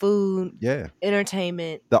is. food, Yeah,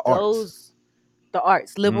 entertainment, the arts. those the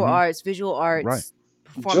arts, liberal Hmm. arts, visual Right. arts,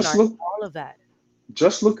 performing Just arts, look. all of that.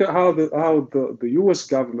 Just look at how the U.S.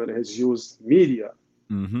 government has used media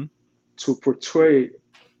Hmm. to portray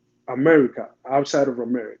America outside of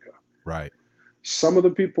America. Right. Some of the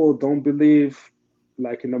people don't believe,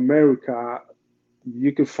 like in America,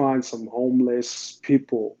 you can find some homeless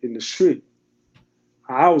people in the street.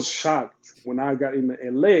 I was shocked when I got in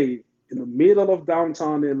LA, in the middle of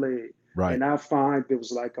downtown LA, Right. and I find there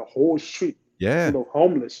was like a whole street Yeah. full of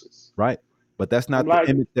homelesses. Right. But that's I'm not the like,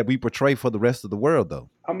 image that we portray for the rest of the world, though.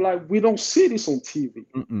 we don't see this on TV.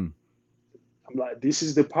 Mm-mm. I'm like, this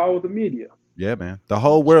is the power of the media. Yeah, man. The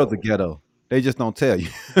whole world's a So ghetto. They just don't tell you.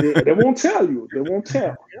 they won't tell you. They won't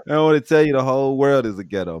tell. I want to tell you the whole world is a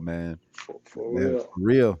ghetto, man. For Man, real. for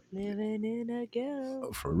real. Living in a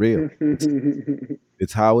ghetto. For real.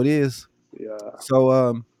 It's how it is. Yeah.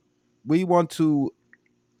 So we want to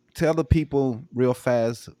tell the people real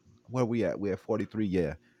fast where we at. We're at 43.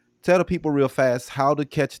 Yeah. Tell the people real fast how to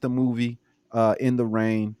catch the movie In the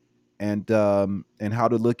Rain, and how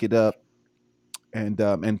to look it up, and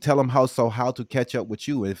tell them how to catch up with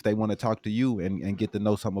you if they want to talk to you and get to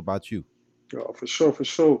know something about you. For sure, for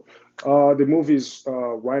sure. The movie is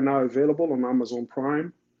right now available on Amazon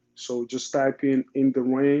Prime. So just type in the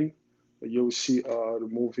Rain, you'll see the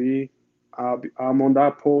movie. I'm on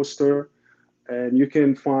that poster, and you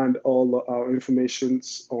can find all our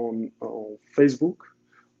informations on Facebook,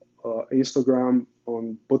 Instagram,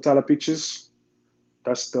 on Botala Pictures.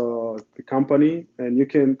 That's the company, and you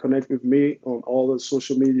can connect with me on all the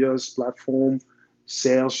social medias platform.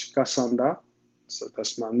 Serge Kasanda, so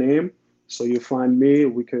that's my name. So you find me.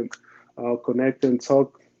 We can connect and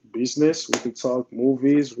talk business. We can talk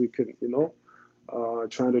movies. We can,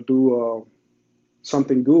 trying to do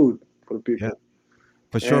something good for the Yeah, people.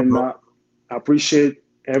 for sure, And bro. I appreciate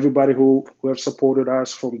everybody who have supported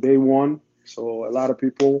us from day one. So a lot of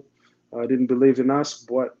people didn't believe in us,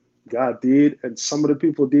 but God did, and some of the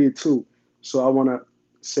people did too. So I want to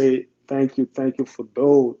say thank you for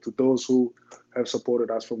those who have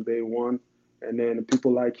supported us from day one, and then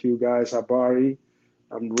people like you guys, Habari.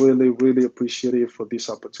 I'm really really appreciative for this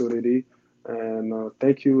opportunity, and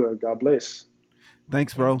thank you, and God bless.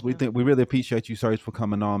 Thanks, bro. Thank you. We really appreciate you, Serge, for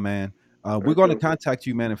coming on, man. We're Okay, going to okay, contact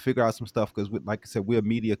you, man, and figure out some stuff because, like I said, we're a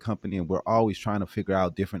media company and we're always trying to figure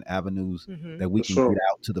out different avenues Hmm. that we for can get sure,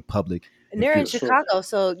 out to the public And and they're in figure. for sure, Chicago,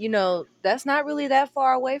 so that's not really that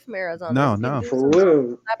far away from Arizona. No, We can no, do for some real,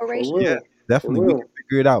 for collaboration. yeah, real, for definitely, we can real,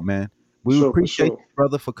 figure it out, man. We sure, for appreciate sure. you,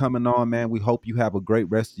 brother, for coming on, man. We hope you have a great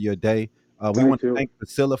rest of your day. We want Thank to you. thank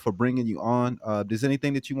Priscilla for bringing you on. There's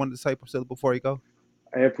anything that you wanted to say, Priscilla, before you go?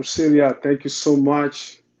 Hey, Priscilla, thank you so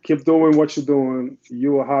much. Keep doing what you're doing.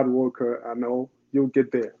 You're a hard worker. I know you'll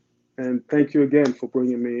get there. And thank you again for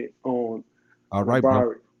bringing me All on a right, bro.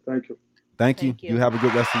 Barry. Thank you. Thank you. Thank You you. have a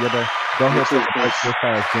good rest of your day. Go You ahead, take too. a break Thanks. real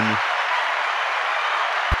fast, Jimmy.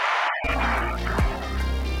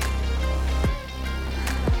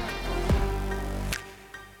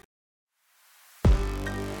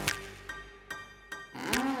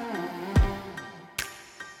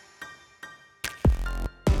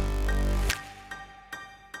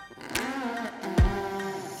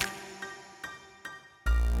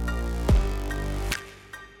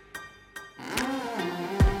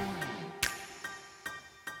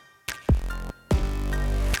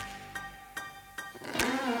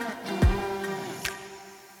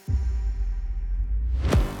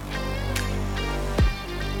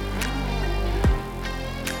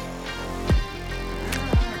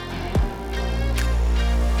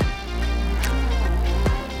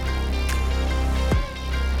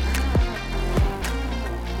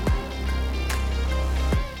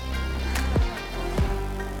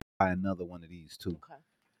 one of these too.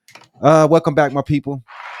 Okay. Welcome back, my people.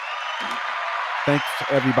 Thanks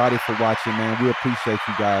to everybody for watching, man. We appreciate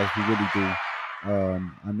you guys. We really do.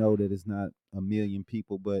 I know that it's not a million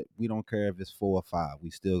people, but we don't care if it's 4 or 5. We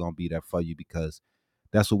still gonna be there for you because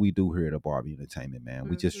that's what we do here at Barbie Entertainment, man.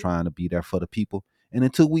 We just trying to be there for the people. And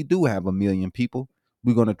until we do have a million people,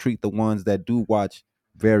 we're gonna treat the ones that do watch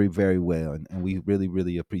very, very well. And we really,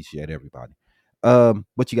 really appreciate everybody.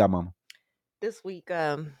 What you got, Mama? This week,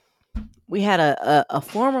 we had a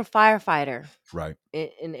former firefighter Right.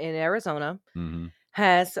 in Arizona Mm-hmm.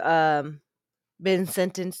 has been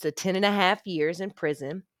sentenced to 10.5 years in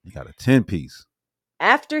prison You got a 10-piece.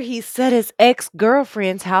 after he set his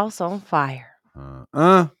ex-girlfriend's house on fire.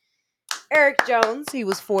 Eric Jones, he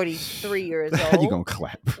was 43 years old. You gonna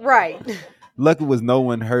clap. Right. Luckily was no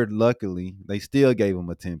one hurt. Luckily, they still gave him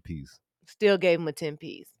a 10-piece. Still gave him a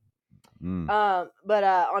 10-piece. But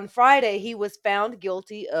on Friday, he was found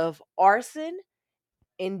guilty of arson,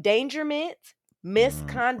 endangerment,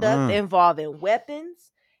 misconduct involving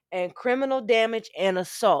weapons, and criminal damage and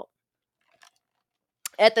assault.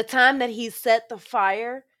 At the time that he set the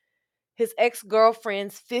fire, his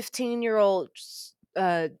ex-girlfriend's 15-year-old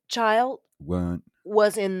child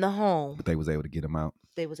was in the home. But they was able to get him out.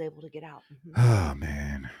 They was able to get out. Oh,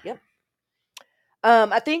 man. Yep.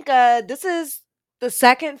 I think this is the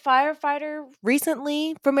second firefighter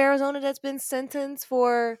recently from Arizona that's been sentenced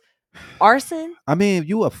for arson. I mean, if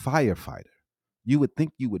you a firefighter, you would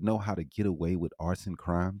think you would know how to get away with arson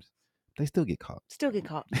crimes. They still get caught. Still get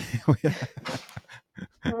caught. You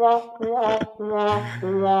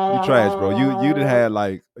trash, bro. You'd have had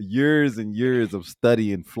like years and years of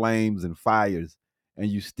studying flames and fires, and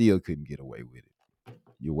you still couldn't get away with it.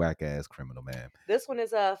 You whack ass criminal, man. This one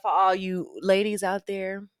is for all you ladies out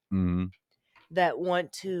there that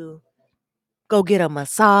want to go get a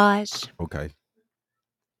massage. Okay.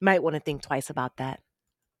 Might want to think twice about that.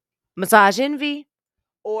 Massage Envy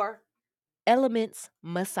or Elements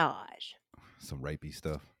Massage. Some rapey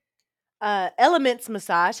stuff. Elements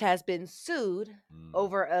Massage has been sued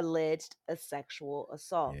over alleged sexual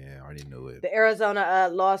assault. Yeah, I already knew it. The Arizona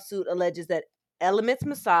lawsuit alleges that Elements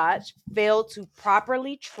Massage failed to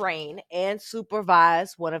properly train and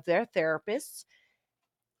supervise one of their therapists,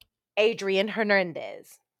 Adrian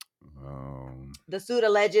Hernandez. The suit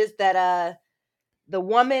alleges that the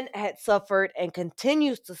woman had suffered and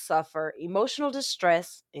continues to suffer emotional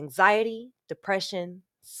distress, anxiety, depression,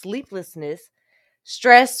 sleeplessness,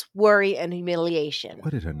 stress, worry, and humiliation.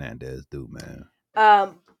 What did Hernandez do,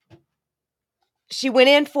 man? She went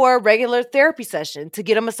in for a regular therapy session to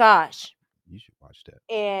get a massage. You should watch that.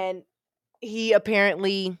 And he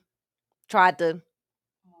apparently tried to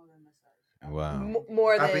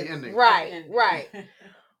more than right.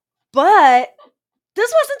 But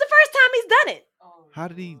this wasn't the first time he's done it. How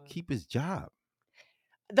did he keep his job?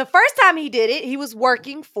 The first time he did it, he was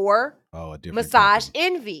working for a different Massage company.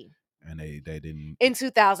 Envy. And they didn't in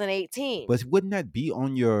 2018. But wouldn't that be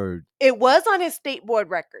on your? It was on his state board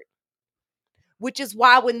record, which is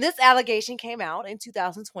why when this allegation came out in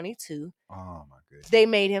 2022, oh my goodness, they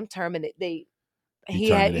made him terminate. He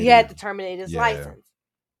had to terminate his license.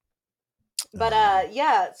 But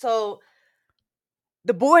so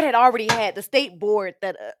the board had already had the state board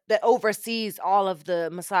that oversees all of the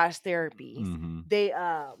massage therapies. They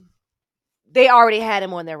already had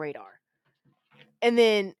him on their radar, and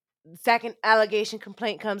then the second allegation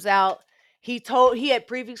complaint comes out. He had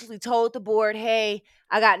previously told the board, "Hey,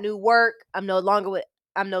 I got new work. I'm no longer with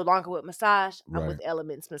massage. I'm with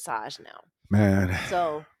Elements Massage now." Man,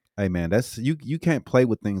 so hey, man, that's you can't play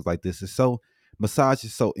with things like this. Massage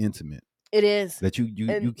is so intimate. It is that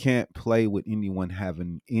you can't play with anyone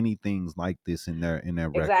having anything like this in their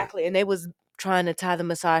record. Exactly, and they was trying to tie the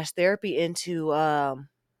massage therapy into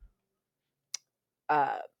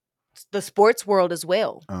the sports world as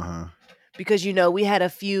well. Because we had a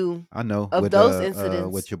few of those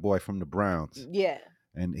incidents with your boy from the Browns. Yeah,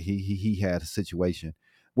 and he had a situation.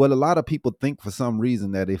 Well, a lot of people think for some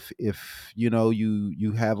reason that if you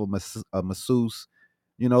have a masseuse,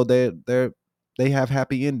 they have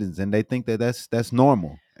happy endings and they think that that's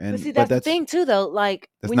normal. And but see, that's the thing too, though. Like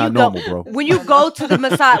that's when not normal, bro. When you go to the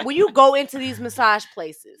massage, when you go into these massage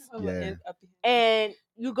places, and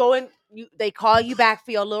you go in, they call you back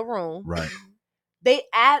for your little room, right? They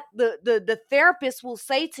the therapist will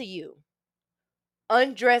say to you,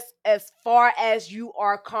 undress as far as you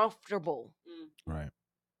are comfortable, right?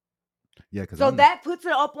 Yeah, so that puts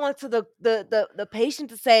it up onto the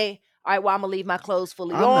patient to say, all right, well, I'm gonna leave my clothes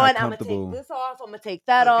fully on. I'm gonna take this off. I'm gonna take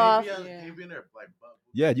that off.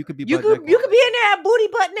 Yeah, you could be. You could be in there booty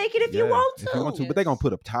butt naked if you want to. But they're gonna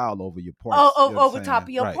put a towel over your parts. Over top of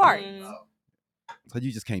your part. So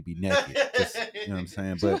you just can't be naked. Just, you know what I'm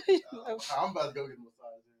saying? But I'm about to go get a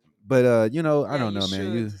massage. you know, I don't know,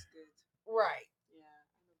 man. You Right.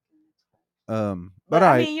 but But all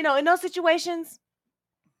I right. mean, in those situations,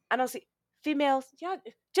 I don't see females. Y'all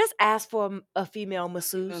just ask for a female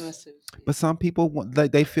masseuse. But some people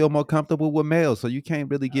they feel more comfortable with males, so you can't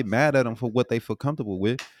really get mad at them for what they feel comfortable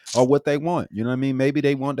with or what they want. You know what I mean? Maybe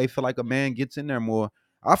they feel like a man gets in there more.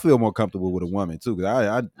 I feel more comfortable with a woman too,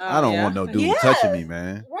 because I don't want no dude touching me,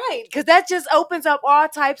 man. Right, because that just opens up all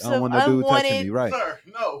types I don't of want no dude touching me, unwanted. right? Sir,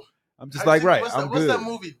 no. I'm just like, right. What's I'm that, good. What's that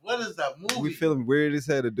movie? What is that movie? We feeling weird as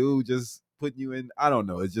hell. A dude just putting you in. I don't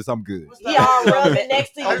know. It's just I'm good. He all rubbing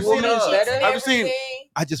next to your Have you seen, cheeks and have you seen- everything.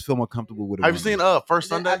 I just feel more comfortable with a Have woman. you seen First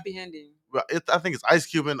Sunday? Well, I think it's Ice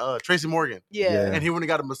Cube and Tracy Morgan. Yeah. And he went and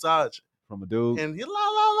got a massage. From a dude. And he la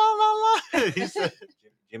la la la la. He said,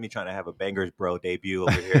 Jimmy trying to have a Bangers Bro debut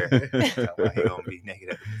over here. He gonna be naked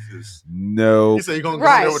at the masseuse. No. He said you're gonna go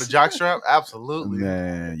in there with a jock strap? Absolutely.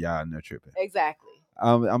 Man, y'all no tripping. Exactly.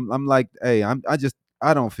 I'm like, hey,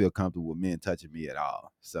 I don't feel comfortable with men touching me at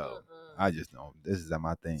all. So I just don't. This is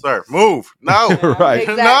my thing. Sir, move. No. Right.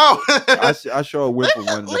 Exactly. No. I sure went for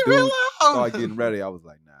one. The Leave me dude alone. started getting ready. I was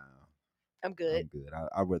like, nah, I'm good. I'm good.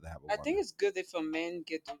 I'd rather have a woman. I think it's good if a man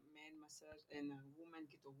get a man massage and a woman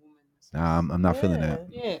get a woman massage. Nah, I'm not feeling that.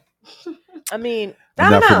 Yeah. I mean, I'm I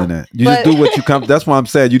not don't feeling know. that. You just do what you come. That's why I'm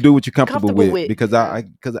saying you do what you're comfortable with. with. Because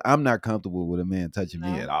because I'm not comfortable with a man touching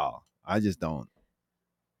me at all. I just don't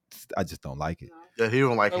like it. Yeah, he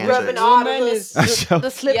don't like Rubbing handshakes. all Woman the, is- the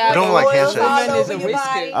slippery Yeah, don't like oils handshakes. all Woman is over a your whisker.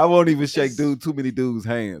 body. I won't even shake It's- too many dudes'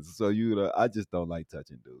 hands. So I just don't like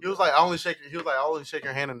touching dudes. He was like, I only shake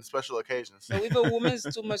your hand on special occasions. So if a woman is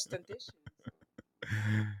too much temptation.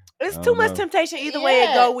 It's I too don't much know. temptation either way it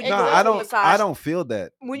Yeah, go when you No, go to I a don't. massage. I don't feel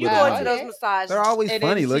that. When you with go women. into those massages, They're always And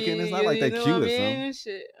funny then looking. It's not like they're you cute know or what I something. mean?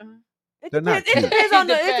 Shit. it They're not depends. It cute. depends on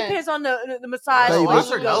the. It It depends on the massage. They, Oh, where look,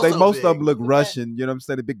 you Oscar go. Nelson. they so most of them big. look Russian. You know what I'm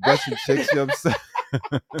saying? The big Russian chicks. You know what I'm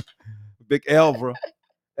saying? Big Elmira.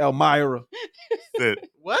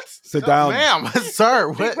 What? Sit No, down. ma'am. Sir,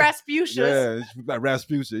 Big what? Rasputia. Yeah, it's like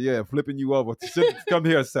Rasputia. Yeah, flipping you over. Come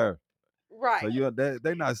here, sir. Right. So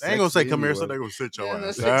they're not. They ain't gonna say sexy come here, so anyway. they gonna sit your Yeah,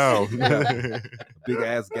 ass no, down. Big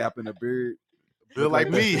ass gap in the beard. Feel Look like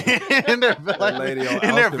like me. In there, feel That like lady me. on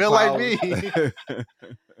In there, Austin feel like Powers. me.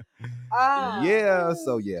 Ah. Yeah.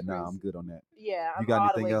 So yeah, nah, I'm good on that. Yeah, You I'm got all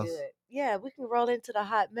the anything way else? good. Yeah, we can roll into the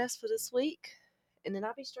hot mess for this week, and then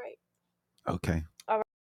I'll be straight. Okay.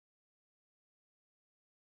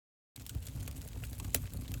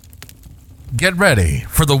 Get ready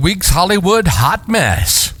for the week's Hollywood Hot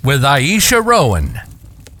Mess with Aisha Rowan.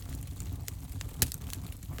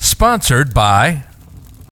 Sponsored by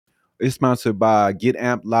It's sponsored by Get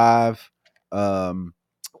Amp Live.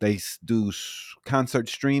 They do concert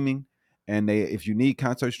streaming, and if you need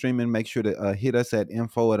concert streaming, make sure to hit us at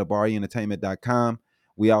info@abarientertainment.com.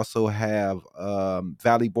 We also have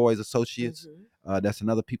Valley Boys Associates. That's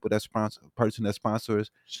another person that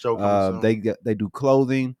sponsors. Show coming soon. They do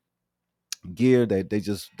clothing, gear. They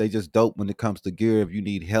just dope when it comes to gear. If you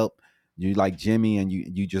need help, you like Jimmy and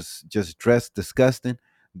you just dress disgusting,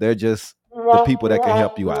 they're just the people that can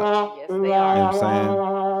help you out. Yes, they You know are. what I'm saying?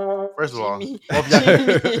 First of all, Jimmy. both of y'all, Jimmy.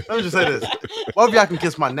 let me just say this. Both of y'all can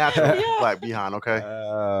kiss my natural Yeah. black behind, okay?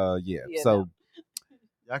 Yeah. Yeah, So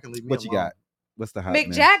Y'all can leave me what you alone. got? What's the hot Mick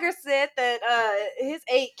man? Jagger said that his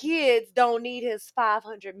 8 kids don't need his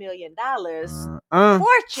 $500 million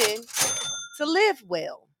fortune to live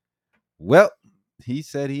well. Well, he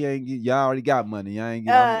said he ain't get. Y'all already got money. I ain't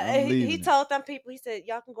get. I'm leaving. He told them people, he said,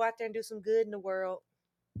 y'all can go out there and do some good in the world.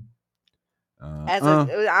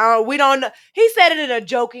 We don't know. He said it in a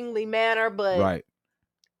jokingly manner, but right.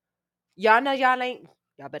 y'all know y'all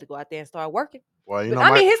better go out there and start working. Well, you But know,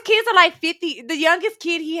 I mean, his kids are like 50. The youngest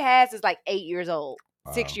kid he has is like 8 years old,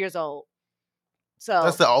 Wow. 6 years old. So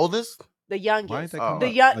that's the oldest? the Why ain't youngest. that come The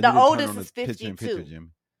up? young, Oh, you the didn't turn oldest on is the picture 52. Jimmy.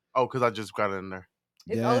 Oh, because I just got it in there.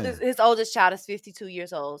 His oldest child is 52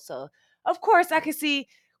 years old. So of course I can see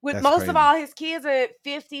with That's most of crazy. all his kids are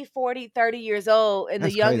 50, 40, 30 years old, and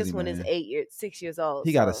That's the youngest crazy, one is man. 6 years old.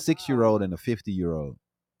 He got a so- 6-year-old and a 50-year-old.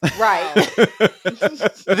 right.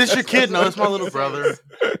 This your kid? No, it's my little brother.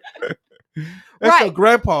 That's your Right.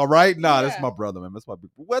 grandpa, right? Nah, that's Yeah. my brother, man. That's my big.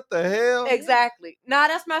 What the hell? Exactly. Nah,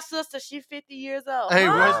 that's my sister. She's 50 years old. Hey,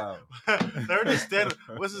 Huh? Wow. They're just standing.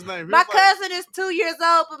 What's his name? He My was like- cousin is 2 years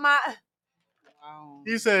old, but my Wow.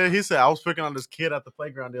 He said I was picking on this kid at the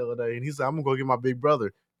playground the other day, and he said I'm gonna go get my big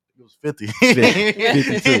brother. He was 50.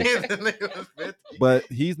 52. The nigga was 50. But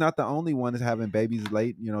he's not the only one that's having babies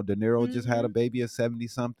late. You know, De Niro just had a baby at 70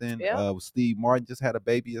 something. Yeah. Steve Martin just had a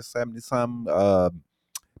baby at 70 something.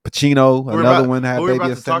 Pacino, Who we're another about- one had who we're baby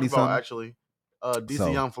about at to talk 70 about something. actually. DC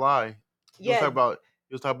So- Young Fly. He was Yeah.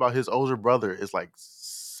 talking about his older brother is like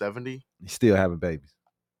 70. He's still having babies.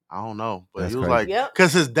 I don't know, but That's he was crazy. like, Yep.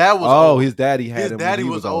 because his dad was Oh, old. his daddy had His him daddy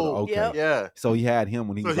when he was older. old. Okay. Yep. Yeah. So he had him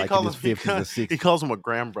when he So was he like in calls his him 50s or 60s. he calls him a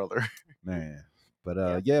grandbrother. Man. But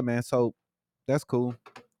Yep. yeah, man. So that's cool.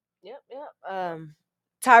 Yep.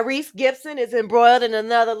 Tyrese Gibson is embroiled in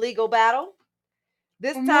another legal battle.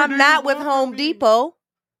 This time not with Home Depot,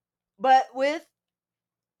 but with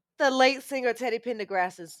the late singer Teddy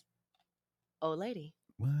Pendergrass's old lady.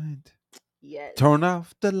 What? Yes. Turn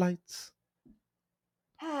off the lights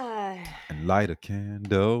Tyrese and light a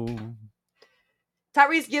candle.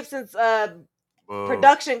 Gibson's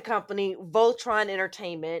production company, Voltron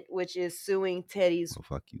Entertainment, which is suing Teddy's We'll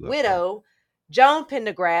fuck you up, widow, Joan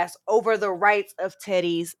Pendergrass, over the rights of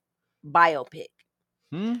Teddy's biopic.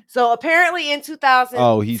 So apparently in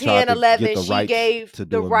 2010, 11, she gave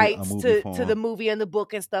the rights to the movie and the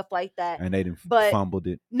book and stuff like that. And they fumbled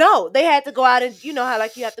it. No, they had to go out and, you know how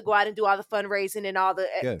like you have to go out and do all the fundraising and all the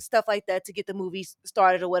stuff like that to get the movie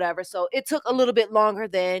started or whatever. So it took a little bit longer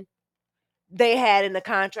than they had in the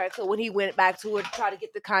contract. So when he went back to her to try to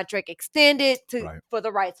get the contract extended for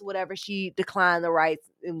the rights or whatever, she declined the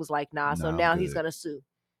rights and was like, nah. So now he's going to sue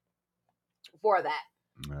for that.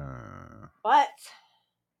 But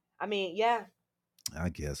I mean, yeah. I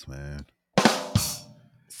guess, man.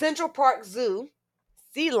 Central Park Zoo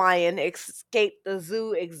sea lion escaped the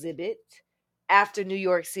zoo exhibit after New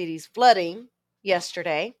York City's flooding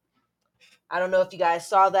yesterday. I don't know if you guys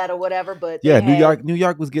saw that or whatever, but yeah, New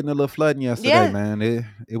York was getting a little flooding yesterday, man.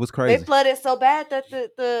 It was crazy. They flooded so bad that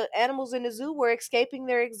the animals in the zoo were escaping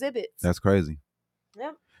their exhibits. That's crazy.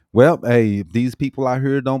 Yep. Well, hey, these people out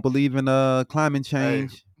here don't believe in climate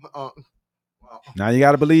change. Hey, now you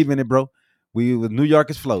got to believe in it, bro. New York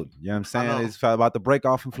is floating. You know what I'm saying? It's about to break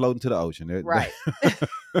off and float into the ocean. Right. Hey,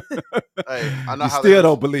 I know you how still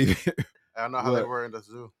don't believe it. I know how they were in the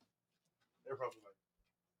zoo. They're probably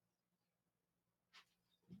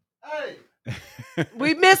like, hey,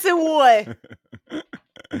 we missing one. we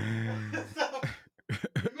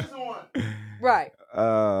missing one. Right.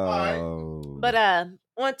 Oh. But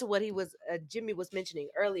on to what Jimmy was mentioning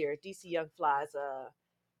earlier, DC Young Fly's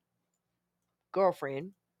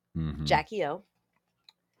girlfriend, Jackie O.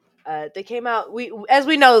 They came out. As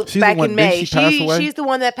we know, back in May, she's the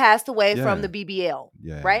one that passed away from the BBL.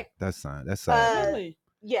 Yeah, right. That's sad. Really?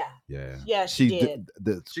 Yeah. She did.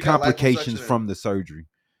 The complications from the surgery.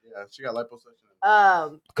 Yeah, she got liposuction.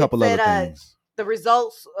 A couple other things. The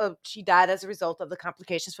results of she died as a result of the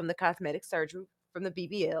complications from the cosmetic surgery from the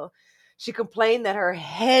BBL. She complained that her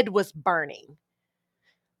head was burning.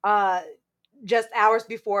 Just hours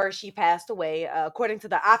before she passed away, according to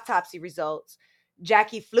the autopsy results,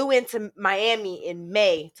 Jackie flew into Miami in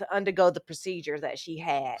May to undergo the procedure that she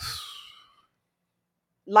had.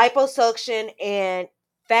 Liposuction and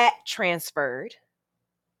fat transferred.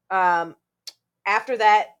 After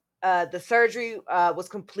that, the surgery was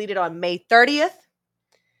completed on May 30th.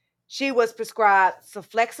 She was prescribed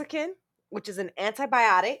sulflexacin, which is an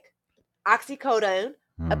antibiotic, oxycodone,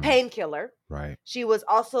 a painkiller. Right. She was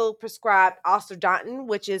also prescribed Oxycontin,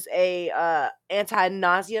 which is a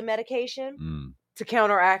anti-nausea medication to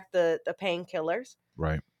counteract the painkillers.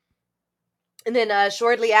 Right. And then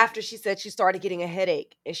shortly after, she said she started getting a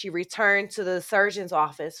headache, and she returned to the surgeon's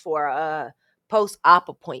office for a post-op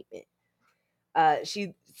appointment.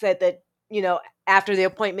 She said that, after the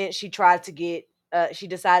appointment, she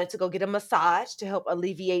decided to go get a massage to help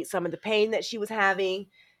alleviate some of the pain that she was having,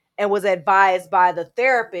 and was advised by the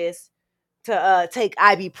therapist to take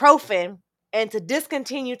ibuprofen and to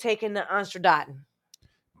discontinue taking the Oxycontin.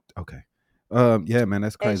 Okay. Yeah, man,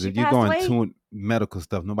 that's crazy. If you're going to medical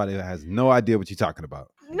stuff, nobody has no idea what you're talking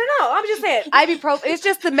about. No, I'm just saying ibuprofen. It's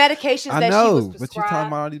just the medications that she was prescribed. But you're talking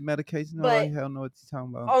about all these medications. Nobody hell know what you're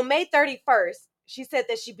talking about. On May 31st, she said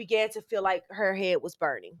that she began to feel like her head was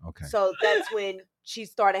burning. Okay. So that's when she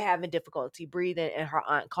started having difficulty breathing, and her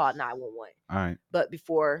aunt called 911. All right. But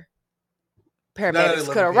before paramedics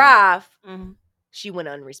could arrive, she went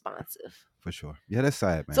unresponsive. For sure. Yeah, that's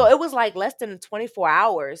sad, man. So it was like less than 24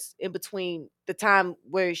 hours in between the time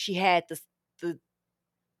where she had the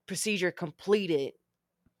procedure completed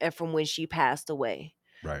and from when she passed away.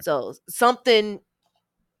 Right. So something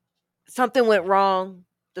went wrong.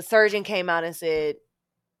 The surgeon came out and said,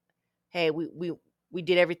 hey, we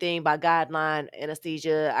did everything by guideline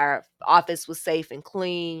anesthesia. Our office was safe and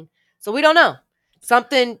clean. So we don't know.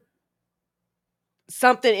 Something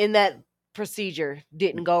in that procedure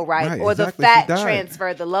didn't go right, or exactly. The fat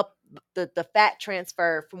transfer, the fat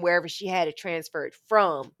transfer from wherever she had it transferred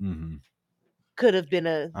from could have been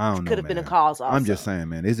a I don't know, been a man. cause. Also, I'm just saying,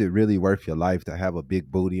 man. Is it really worth your life to have a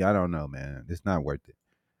big booty? I don't know, man. It's not worth it.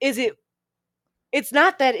 Is it? It's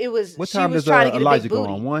not that it was. What she time was does trying to get a Elijah big go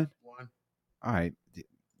booty. on? 1? One. All right.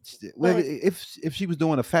 Well, But if she was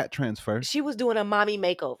doing a fat transfer, she was doing a mommy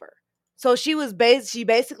makeover. So she was she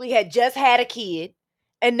basically had just had a kid,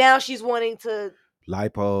 and now she's wanting to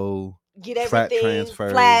lipo, get fat everything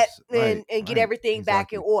transfers, flat right, and get right, everything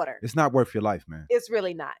back in exactly. order. It's not worth your life, man. It's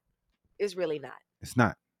really not. It's really not. It's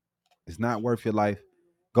not. It's not worth your life.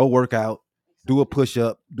 Go work out. Do a push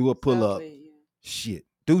up. Do a pull up. Exactly, yeah. Shit.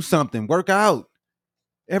 Do something. Work out.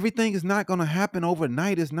 Everything is not gonna happen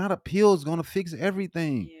overnight. It's not a pill is gonna fix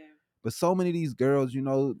everything. Yeah. But so many of these girls, you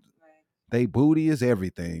know, Like, they booty is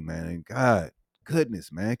everything, man. And God,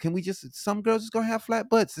 goodness, man. Can we just? Some girls just gonna have flat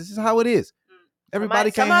butts. This is how it is.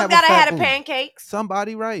 Everybody can't have a gotta fat have booty. pancakes.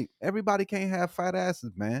 Somebody right. Everybody can't have fat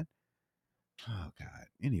asses, man. Oh God.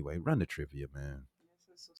 Anyway, run the trivia, man.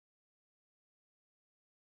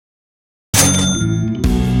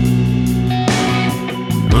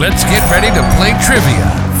 Let's get ready to play trivia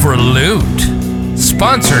for Loot.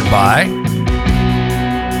 Sponsored by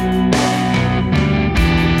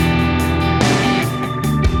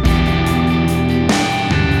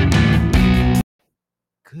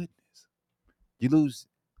Goodness. You lose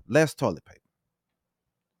less toilet paper.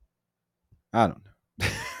 I don't know.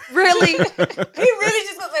 Really? He really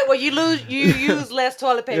just gonna say, well, you use less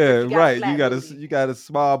toilet paper. Yeah, if you got right. A flat booty. You got a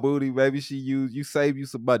small booty. Maybe you save you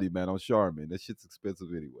some money, man, on Charmin. That shit's expensive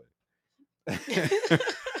anyway.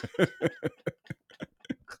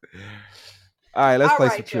 All right, let's All play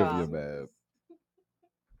right, some trivia, y'all. man.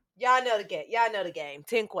 Y'all know the game. Y'all know the game.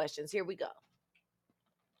 10 questions. Here we go.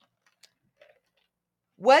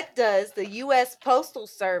 What does the U.S. Postal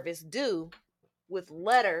Service do with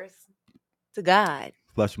letters to God?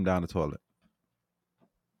 Flush them down the toilet.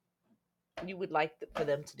 You would like for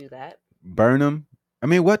them to do that. Burn them. I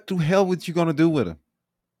mean, what the hell was you gonna do with them?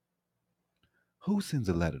 Who sends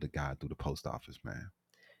a letter to God through the post office, man?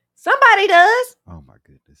 Somebody does. Oh my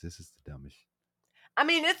goodness, this is the dumbest. I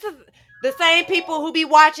mean, it's the same people who be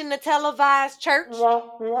watching the televised church. Okay,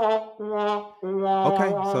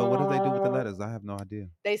 so what do they do with the letters? I have no idea.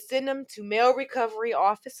 They send them to mail recovery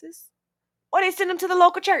offices, or they send them to the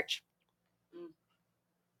local church.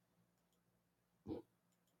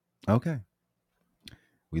 Okay.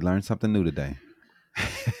 We learned something new today.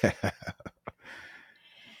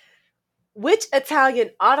 Which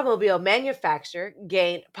Italian automobile manufacturer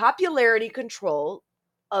gained popularity control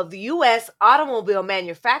of the U.S. automobile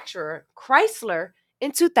manufacturer Chrysler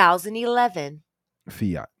in 2011?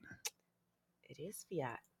 Fiat. It is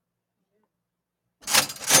Fiat.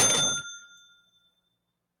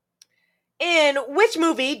 In which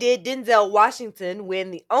movie did Denzel Washington win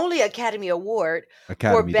the only Academy Award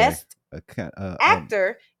for Best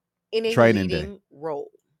Actor in a leading role?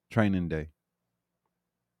 Training Day.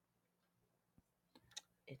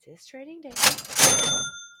 It is Training Day.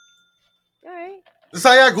 All right. This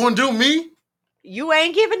how y'all gonna do me? You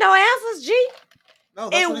ain't giving no answers, G. No,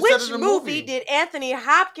 that's In what he which said in the movie did Anthony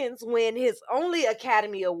Hopkins win his only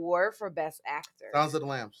Academy Award for Best Actor? Silence of the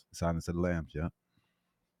Lambs. Silence of the Lambs, yeah.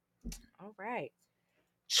 All right.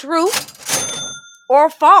 True or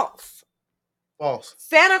false? False.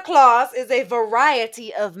 Santa Claus is a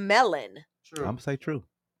variety of melon. True. I'm gonna say true.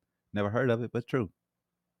 Never heard of it, but true.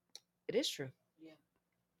 It is true.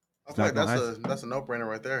 I feel like that's a no-brainer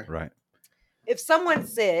right there. Right. If someone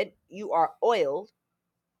said you are oiled,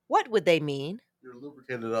 what would they mean? You're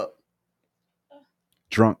lubricated up.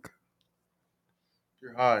 Drunk.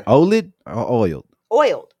 You're high. Oiled or oiled?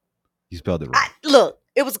 Oiled. You spelled it right. Look,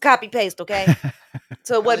 it was a copy paste, okay?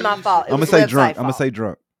 So it wasn't my fault. I'm gonna say drunk. I'm gonna say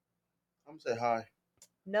drunk. I'm gonna say high.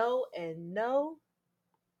 No and no.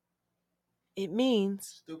 It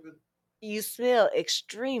means Stupid. you smell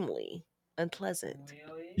extremely unpleasant.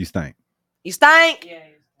 You stink. You stink. Yeah.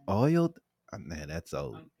 Oiled? Oh, man, that's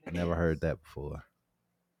old. I never heard that before.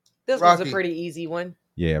 This Rocky. was a pretty easy one.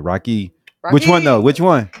 Yeah, Rocky. Which one though? Which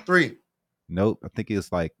one? 3. Nope. I think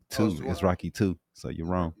it's like 2. it's It's one. Rocky 2. So you're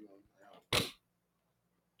wrong.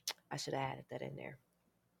 I should have added that in there.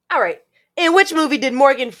 All right. In which movie did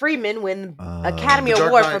Morgan Freeman win Academy The Dark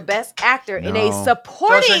Award Knight. for Best Actor in No. a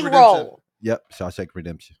supporting Shawshank role? Yep. Shawshank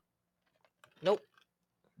Redemption. Nope.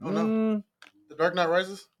 Oh no. The Dark Knight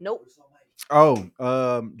Rises. Nope.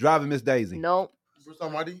 Driving Miss Daisy. Nope. Bruce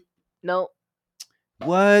Almighty. Nope.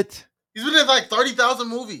 What? He's been in like 30,000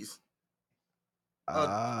 movies.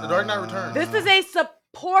 The Dark Knight Returns. This is a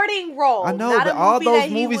supporting role. I know, not but a all movie those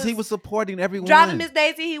that movies he was supporting everyone. Driving Miss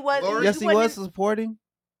Daisy. He was. Glory? Yes, he was supporting.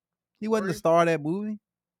 He wasn't the Glory? star of that movie.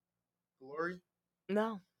 Glory.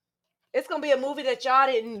 No. It's gonna be a movie that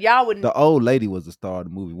y'all wouldn't. The old lady was the star of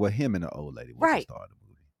the movie. Well, him and the old lady was the Right. star of the movie.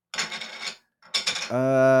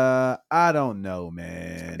 I don't know,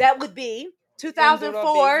 man. That would be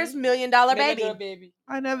 2004's $1 Million Baby. Baby.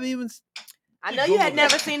 I never even. I know you had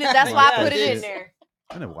never seen it. That's why I put it in there.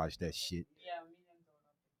 I never watched that shit.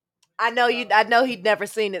 I know he'd never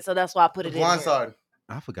seen it, so that's why I put it The in Blind there. Side.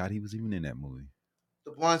 I forgot he was even in that movie.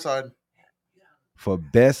 The Blind Side. For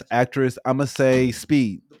best actress, I'ma say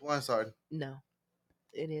Speed. The Blind Side. No,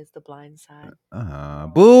 it is The Blind Side.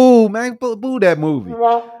 Boo, man, boo that movie.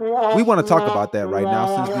 We want to talk about that right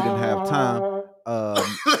now since we didn't have time.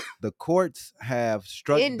 The courts have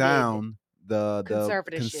struck Ended down the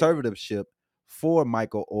conservatorship for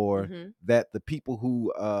Michael Orr. That the people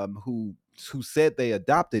who said they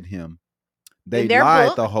adopted him, they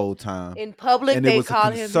lied the whole time. In public, and they it was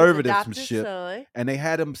called him his adopted son. And they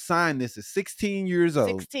had him sign this at 16 years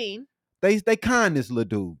old. 16. They conned this little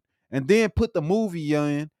dude, and then put the movie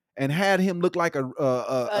in and had him look like a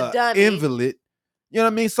dummy. invalid. You know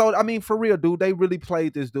what I mean? So I mean, for real, dude, they really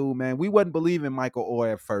played this dude, man. We wasn't believing Michael Orr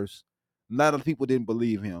at first. A lot of people didn't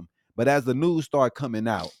believe him, but as the news started coming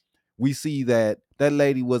out, we see that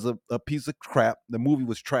lady was a piece of crap. The movie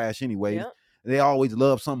was trash anyway. Yep. They always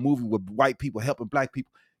love some movie with white people helping black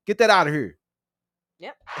people. Get that out of here.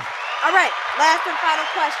 Yep. All right. Last and final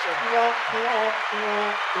question.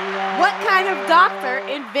 What kind of doctor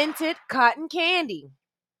invented cotton candy?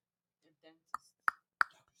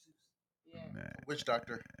 Which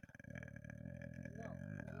doctor?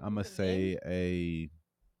 I'm going to say a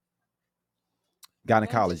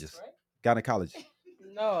gynecologist. Gynecologist.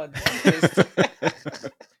 No, dentist.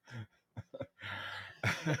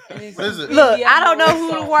 What is it? Look, I don't know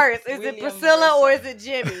who the worst. Is it Priscilla or is it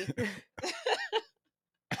Jimmy?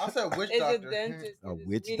 I said which It's doctor? a dentist. A It is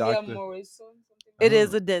witch William doctor? Morrison, It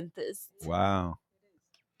is a dentist. Wow.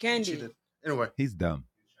 Candy. Anyway. He's dumb.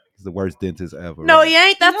 He's the worst dentist ever. No, he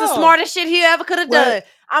ain't. That's the No. smartest shit he ever could have What? done.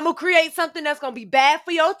 I'm gonna create something that's gonna be bad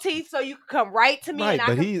for your teeth, so you can come right to me Right, and I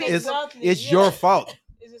but can he fix is. them. It's your fault.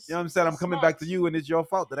 It's You know what I'm saying? I'm coming back to you, and it's your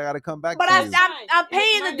fault that I got to come back But to I'm you.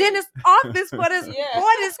 paying the money. dentist office for this Yeah. for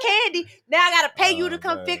this candy. Now I gotta pay you to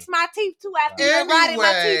come man. fix my teeth too after you're rotting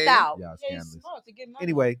my Anyway. teeth out. Yeah, Yeah, it's scandalous. smart to get money.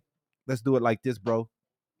 Anyway, let's do it like this, bro.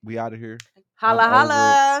 We out of here. Holla I'm over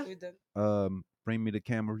holla. We're done. Bring me the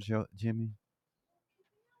camera, Jimmy.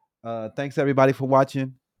 Thanks everybody for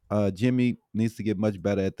watching. Jimmy needs to get much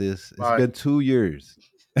better at this. It's Bye. been 2 years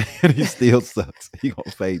and he still sucks. He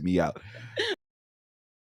gonna fade me out.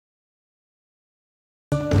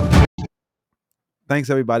 Thanks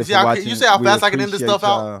everybody See, for watching. you see how We fast I can end this appreciate stuff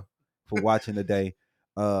out? y'all for watching today.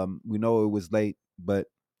 We know it was late, but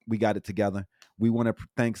we got it together. We want to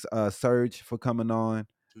thanks Serge for coming on.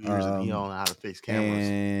 2 years and he don't know how to fix cameras.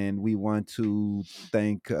 And we want to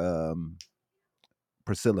thank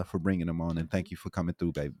Priscilla for bringing them on, and thank you for coming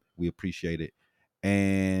through, babe. We appreciate it.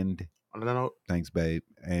 And On that note, thanks, babe.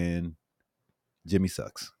 And Jimmy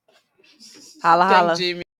sucks. Holla holla. Thank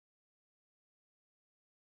Jimmy.